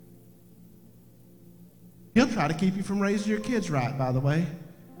he'll try to keep you from raising your kids right, by the way.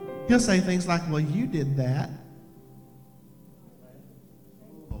 He'll say things like, well, you did that.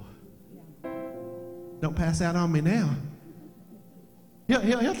 Don't pass out on me now.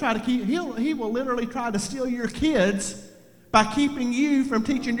 He'll try to he will literally try to steal your kids by keeping you from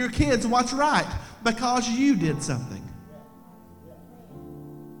teaching your kids what's right because you did something.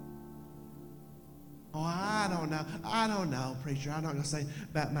 Oh, I don't know, preacher. I'm not going to say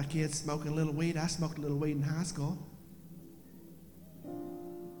about my kids smoking a little weed. I smoked a little weed in high school.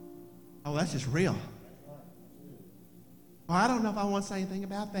 Oh, that's just real. Oh, I don't know if I want to say anything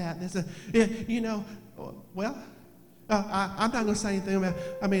about that. I'm not going to say anything about,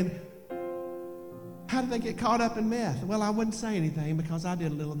 how did they get caught up in meth? Well, I wouldn't say anything because I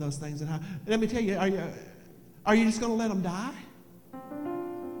did a little of those things. Let me tell you, are you just going to let them die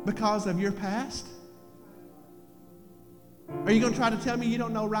because of your past? Are you going to try to tell me you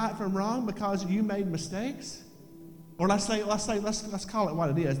don't know right from wrong because you made mistakes? Or let's call it what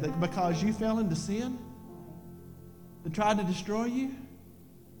it is, that because you fell into sin that tried to destroy you?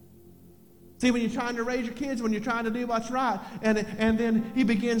 See, when you're trying to raise your kids, when you're trying to do what's right, and then he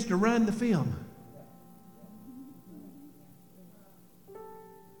begins to run the film.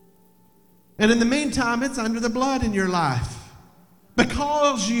 And in the meantime, it's under the blood in your life.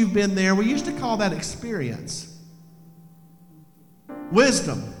 Because you've been there, we used to call that experience.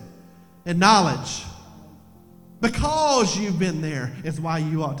 Wisdom and knowledge. Because you've been there is why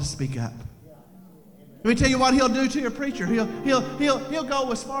you ought to speak up. Let me tell you what he'll do to your preacher. He'll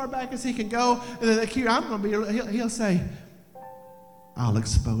go as far back as he can go. And then he'll say, I'll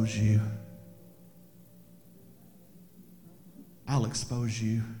expose you. I'll expose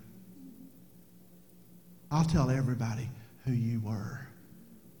you. I'll tell everybody who you were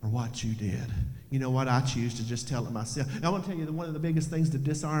or what you did. You know what? I choose to just tell it myself. I want to tell you that one of the biggest things to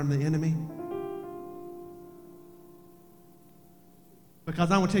disarm the enemy,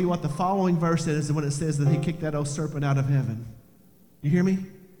 because I want to tell you what the following verse is when it says that he kicked that old serpent out of heaven. You hear me?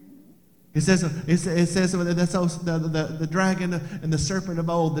 It says that's the dragon and the serpent of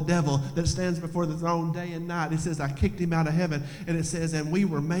old, the devil that stands before the throne day and night. It says, I kicked him out of heaven. And it says, and we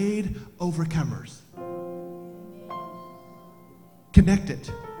were made overcomers. Connect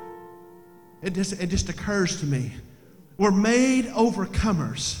it. It just occurs to me. We're made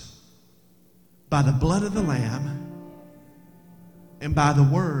overcomers by the blood of the Lamb and by the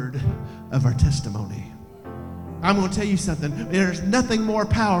word of our testimony. I'm going to tell you something. There's nothing more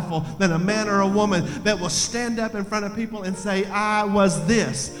powerful than a man or a woman that will stand up in front of people and say, I was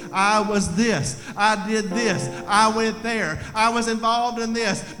this, I was this, I did this, I went there, I was involved in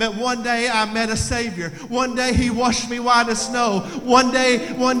this, but one day I met a Savior. One day he washed me white as snow. One day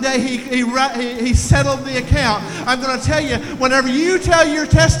he settled the account. I'm going to tell you, whenever you tell your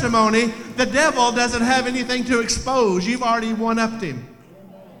testimony, the devil doesn't have anything to expose. You've already one-upped him.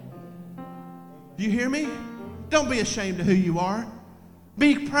 Do you hear me? Don't be ashamed of who you are.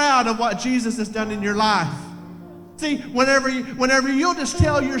 Be proud of what Jesus has done in your life. See, whenever you'll just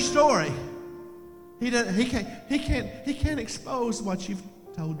tell your story, he can't expose what you've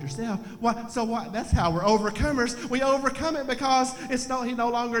told yourself. That's how we're overcomers. We overcome it because he no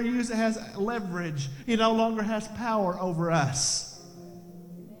longer has leverage. He no longer has power over us.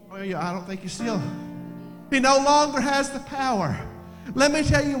 Well, I don't think you still. He no longer has the power. Let me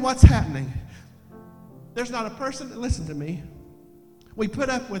tell you what's happening. There's not a person, listen to me, We put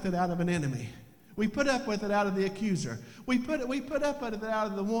up with it out of an enemy. We put up with it out of the accuser. We put up with it out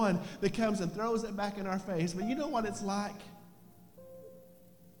of the one that comes and throws it back in our face. But you know what it's like?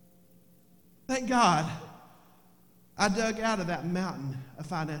 Thank God I dug out of that mountain of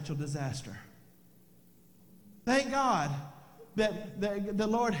financial disaster. Thank God that the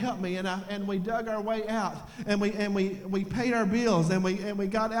Lord helped me, and we dug our way out, and we paid our bills, and we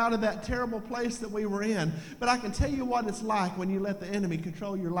got out of that terrible place that we were in. But I can tell you what it's like when you let the enemy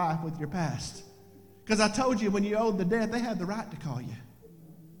control your life with your past. Because I told you, when you owed the debt, they had the right to call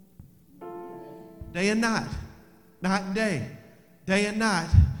you. Day and night, night and day, day and night,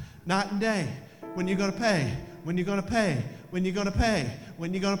 night and day. When you're going to pay, when you're going to pay, when you're going to pay,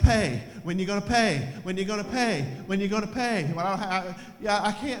 when you're going to pay, when you're going to pay, when you're going to pay, when you're going to pay. Well,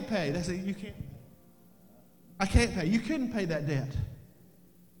 I can't pay. They say, you can't. I can't pay. You couldn't pay that debt.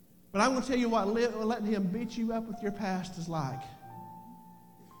 But I'm going to tell you what letting him beat you up with your past is like.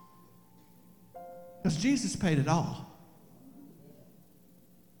 Because Jesus paid it all.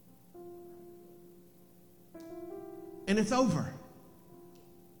 And it's over.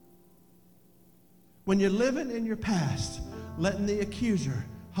 When you're living in your past, letting the accuser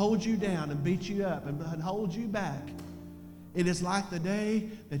hold you down and beat you up and hold you back, it is like the day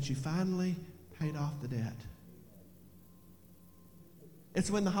that you finally paid off the debt.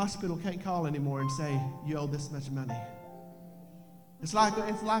 It's when the hospital can't call anymore and say, you owe this much money. It's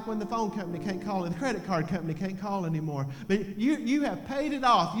like when the phone company can't call, the credit card company can't call anymore. But you have paid it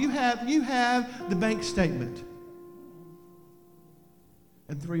off. You have the bank statement.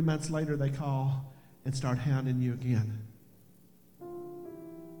 And 3 months later they call and start hounding you again.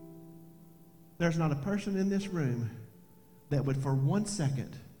 There's not a person in this room that would for 1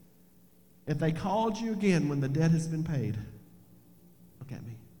 second, if they called you again when the debt has been paid, look at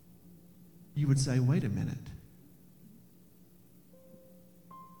me, you would say, wait a minute.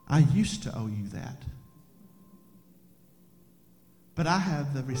 I used to owe you that. But I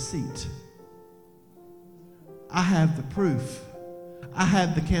have the receipt. I have the proof. I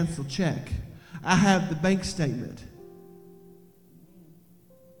have the canceled check. I have the bank statement.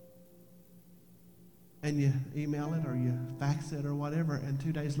 And you email it or you fax it or whatever, and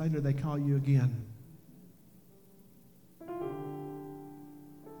 2 days later they call you again.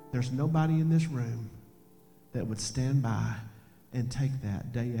 There's nobody in this room that would stand by and take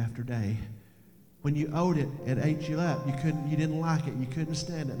that day after day. When you owed it, it ate you up. You didn't like it. You couldn't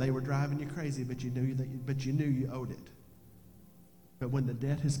stand it. They were driving you crazy, but you knew you owed it. But when the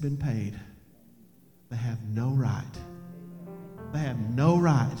debt has been paid, they have no right. They have no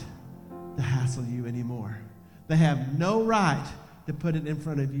right to hassle you anymore. They have no right to put it in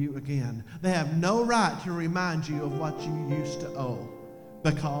front of you again. They have no right to remind you of what you used to owe,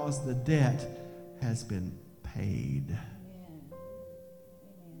 because the debt has been paid.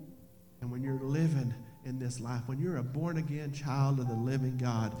 And when you're living in this life, when you're a born-again child of the living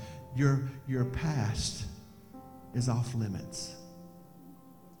God, your past is off limits.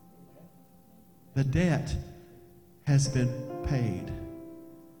 The debt has been paid.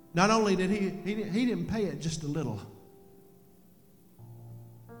 Not only did he didn't pay it just a little.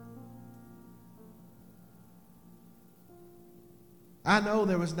 I know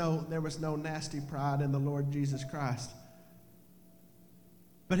there was no nasty pride in the Lord Jesus Christ.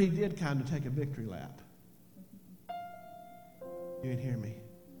 But he did kind of take a victory lap. You didn't hear me.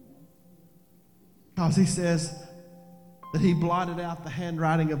 Because he says that he blotted out the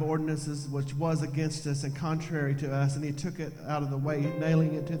handwriting of ordinances which was against us and contrary to us, and he took it out of the way,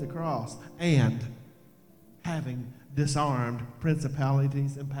 nailing it to the cross, and having disarmed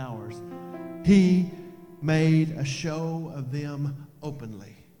principalities and powers, he made a show of them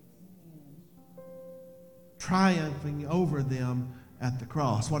openly, triumphing over them at the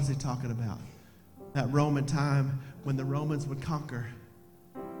cross. What is he talking about? That Roman time when the Romans would conquer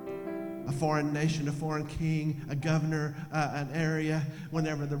a foreign nation, a foreign king, a governor, an area.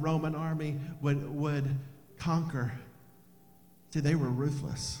 Whenever the Roman army would conquer, see, they were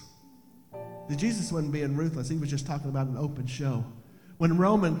ruthless. Jesus wasn't being ruthless. He was just talking about an open show. When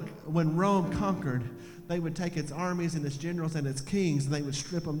Rome conquered, they would take its armies and its generals and its kings, and they would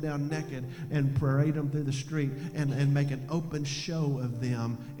strip them down naked and parade them through the street and make an open show of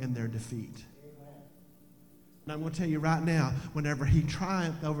them in their defeat. And I'm going to tell you right now, whenever he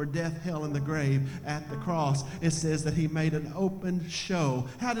triumphed over death, hell, and the grave at the cross, it says that he made an open show.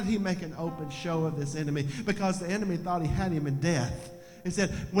 How did he make an open show of this enemy? Because the enemy thought he had him in death. It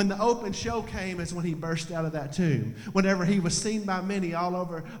said when the open show came is when he burst out of that tomb. Whenever he was seen by many all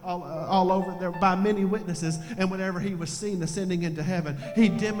over there by many witnesses, and whenever he was seen ascending into heaven, he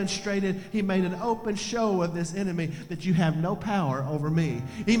demonstrated, he made an open show of this enemy that you have no power over me.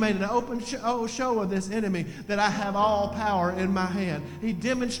 He made an open show of this enemy that I have all power in my hand. He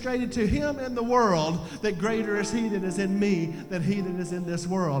demonstrated to him and the world that greater is he that is in me than he that is in this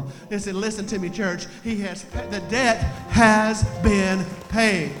world. He said, listen to me, church. The debt has been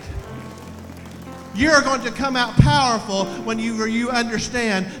paid. You're going to come out powerful when you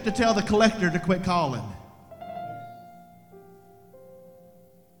understand to tell the collector to quit calling.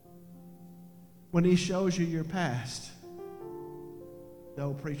 When he shows you your past, the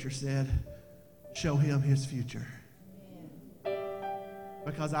old preacher said, show him his future.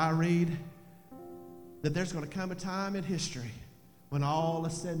 Because I read that there's going to come a time in history when all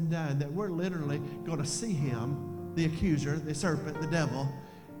is said and done that we're literally going to see him, the accuser, the serpent, the devil,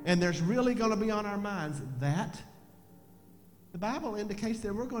 and there's really going to be on our minds that the Bible indicates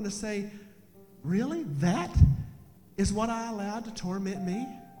that we're going to say, really? That is what I allowed to torment me?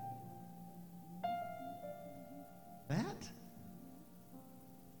 That?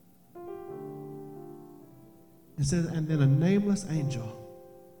 It says, and then a nameless angel.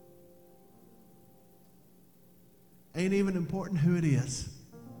 Ain't even important who it is.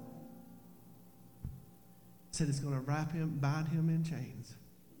 It said it's going to wrap him, bind him in chains,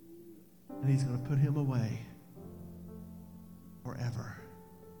 and he's going to put him away forever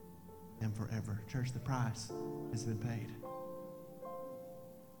and forever. Church, the price has been paid.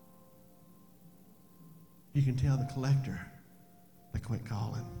 You can tell the collector to quit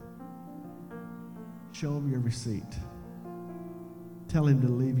calling. Show him your receipt. Tell him to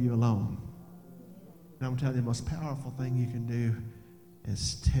leave you alone. And I'm telling you, the most powerful thing you can do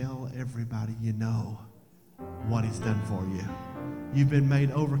is tell everybody you know what he's done for you. You've been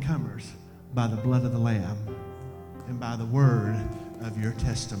made overcomers by the blood of the Lamb and by the word of your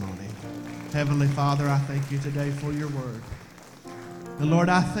testimony. Heavenly Father, I thank you today for your word. And Lord,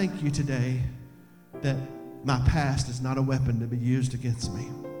 I thank you today that my past is not a weapon to be used against me.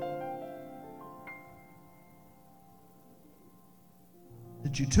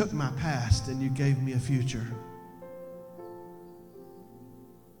 That you took my past and you gave me a future.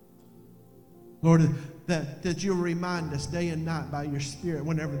 Lord, that you'll remind us day and night by your Spirit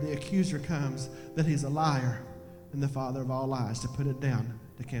whenever the accuser comes that he's a liar and the father of all lies, to put it down,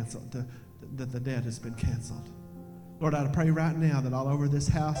 to cancel, that the debt has been canceled. Lord, I pray right now that all over this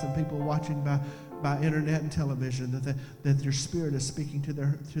house and people watching by internet and television, that your Spirit is speaking to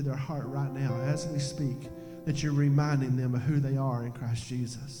their heart right now as we speak, that you're reminding them of who they are in Christ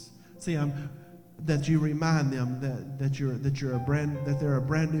Jesus. See, that you remind them that they're a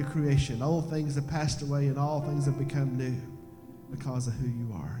brand new creation. Old things have passed away and all things have become new because of who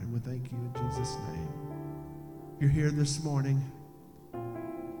you are. And we thank you in Jesus' name. If you're here this morning,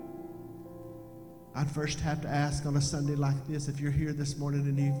 I'd first have to ask on a Sunday like this, if you're here this morning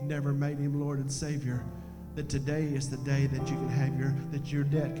and you've never made him Lord and Savior, that today is the day that you can have that your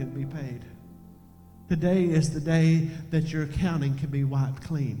debt can be paid. Today is the day that your accounting can be wiped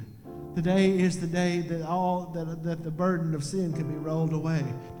clean. Today is the day that the burden of sin can be rolled away.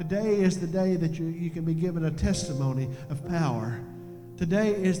 Today is the day that you can be given a testimony of power.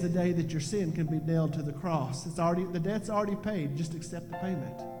 Today is the day that your sin can be nailed to the cross. The debt's already paid. Just accept the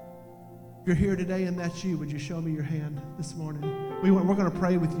payment. If you're here today and that's you, would you show me your hand this morning? We're going to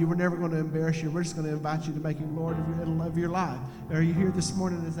pray with you. We're never going to embarrass you. We're just going to invite you to make him Lord of your life. Are you here this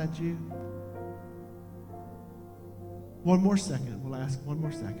morning? Is that you? One more second. We'll ask one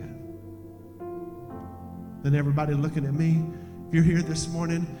more second. Then everybody looking at me. If you're here this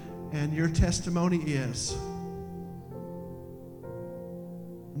morning and your testimony is,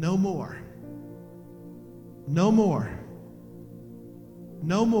 no more. No more.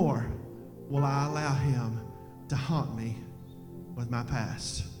 No more will I allow him to haunt me with my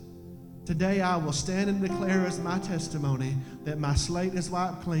past. Today I will stand and declare as my testimony that my slate is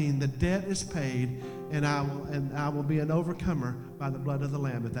wiped clean, the debt is paid, and I will be an overcomer by the blood of the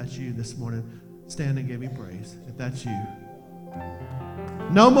Lamb. If that's you this morning, stand and give me praise. If that's you.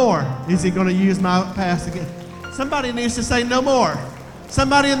 No more is he going to use my past again. Somebody needs to say no more.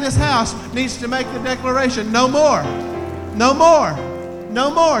 Somebody in this house needs to make the declaration, no more. No more.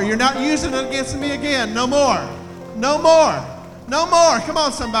 No more. You're not using it against me again. No more. No more. No more. Come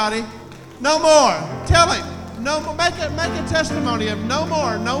on, somebody. No more. Tell him. No more. Make a testimony of no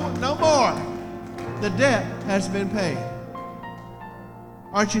more. No more. The debt has been paid.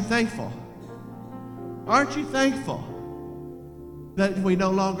 Aren't you thankful? Aren't you thankful that we no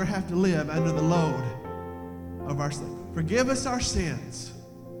longer have to live under the load of our sin? Forgive us our sins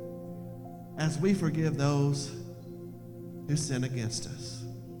as we forgive those who sin against us.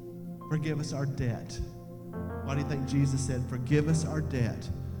 Forgive us our debt. Why do you think Jesus said, forgive us our debt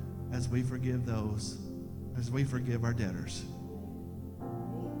as we forgive our debtors?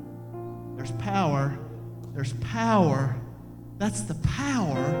 There's power. There's power. That's the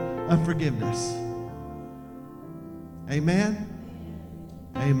power of forgiveness. Amen?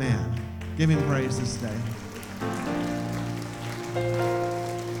 Amen. Give him praise this day.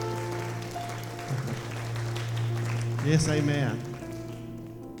 Yes, amen.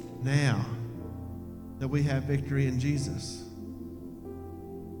 Now that we have victory in Jesus,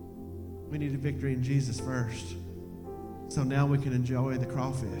 we need a victory in Jesus first. So now we can enjoy the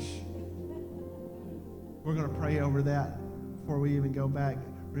crawfish. We're going to pray over that before we even go back.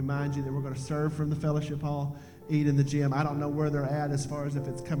 Remind you that we're going to serve from the fellowship hall, eat in the gym. I don't know where they're at as far as if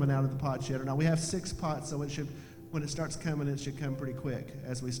it's coming out of the pot yet or not. We have 6 pots, so it should, when it starts coming, it should come pretty quick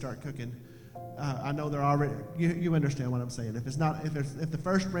as we start cooking. I know they're already. You understand what I'm saying. If the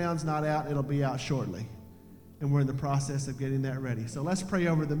first round's not out, it'll be out shortly, and we're in the process of getting that ready. So let's pray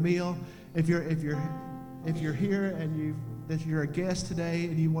over the meal. If you're here and you're a guest today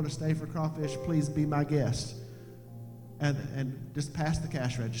and you want to stay for crawfish, please be my guest. And just pass the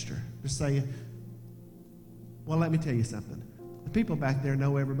cash register. Just say, well, let me tell you something. The people back there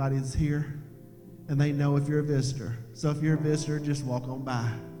know everybody's here, and they know if you're a visitor. So if you're a visitor, just walk on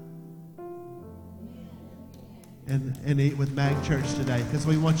by and eat with Mag Church today, because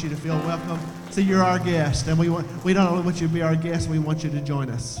we want you to feel welcome. See, you're our guest, and we don't only want you to be our guest, we want you to join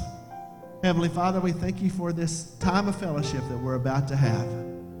us. Heavenly Father, we thank you for this time of fellowship that we're about to have.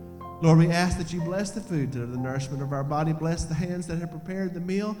 Lord, we ask that you bless the food to the nourishment of our body, bless the hands that have prepared the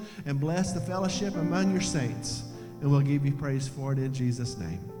meal, and bless the fellowship among your saints. And we'll give you praise for it in Jesus'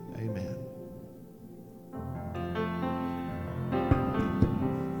 name. Amen.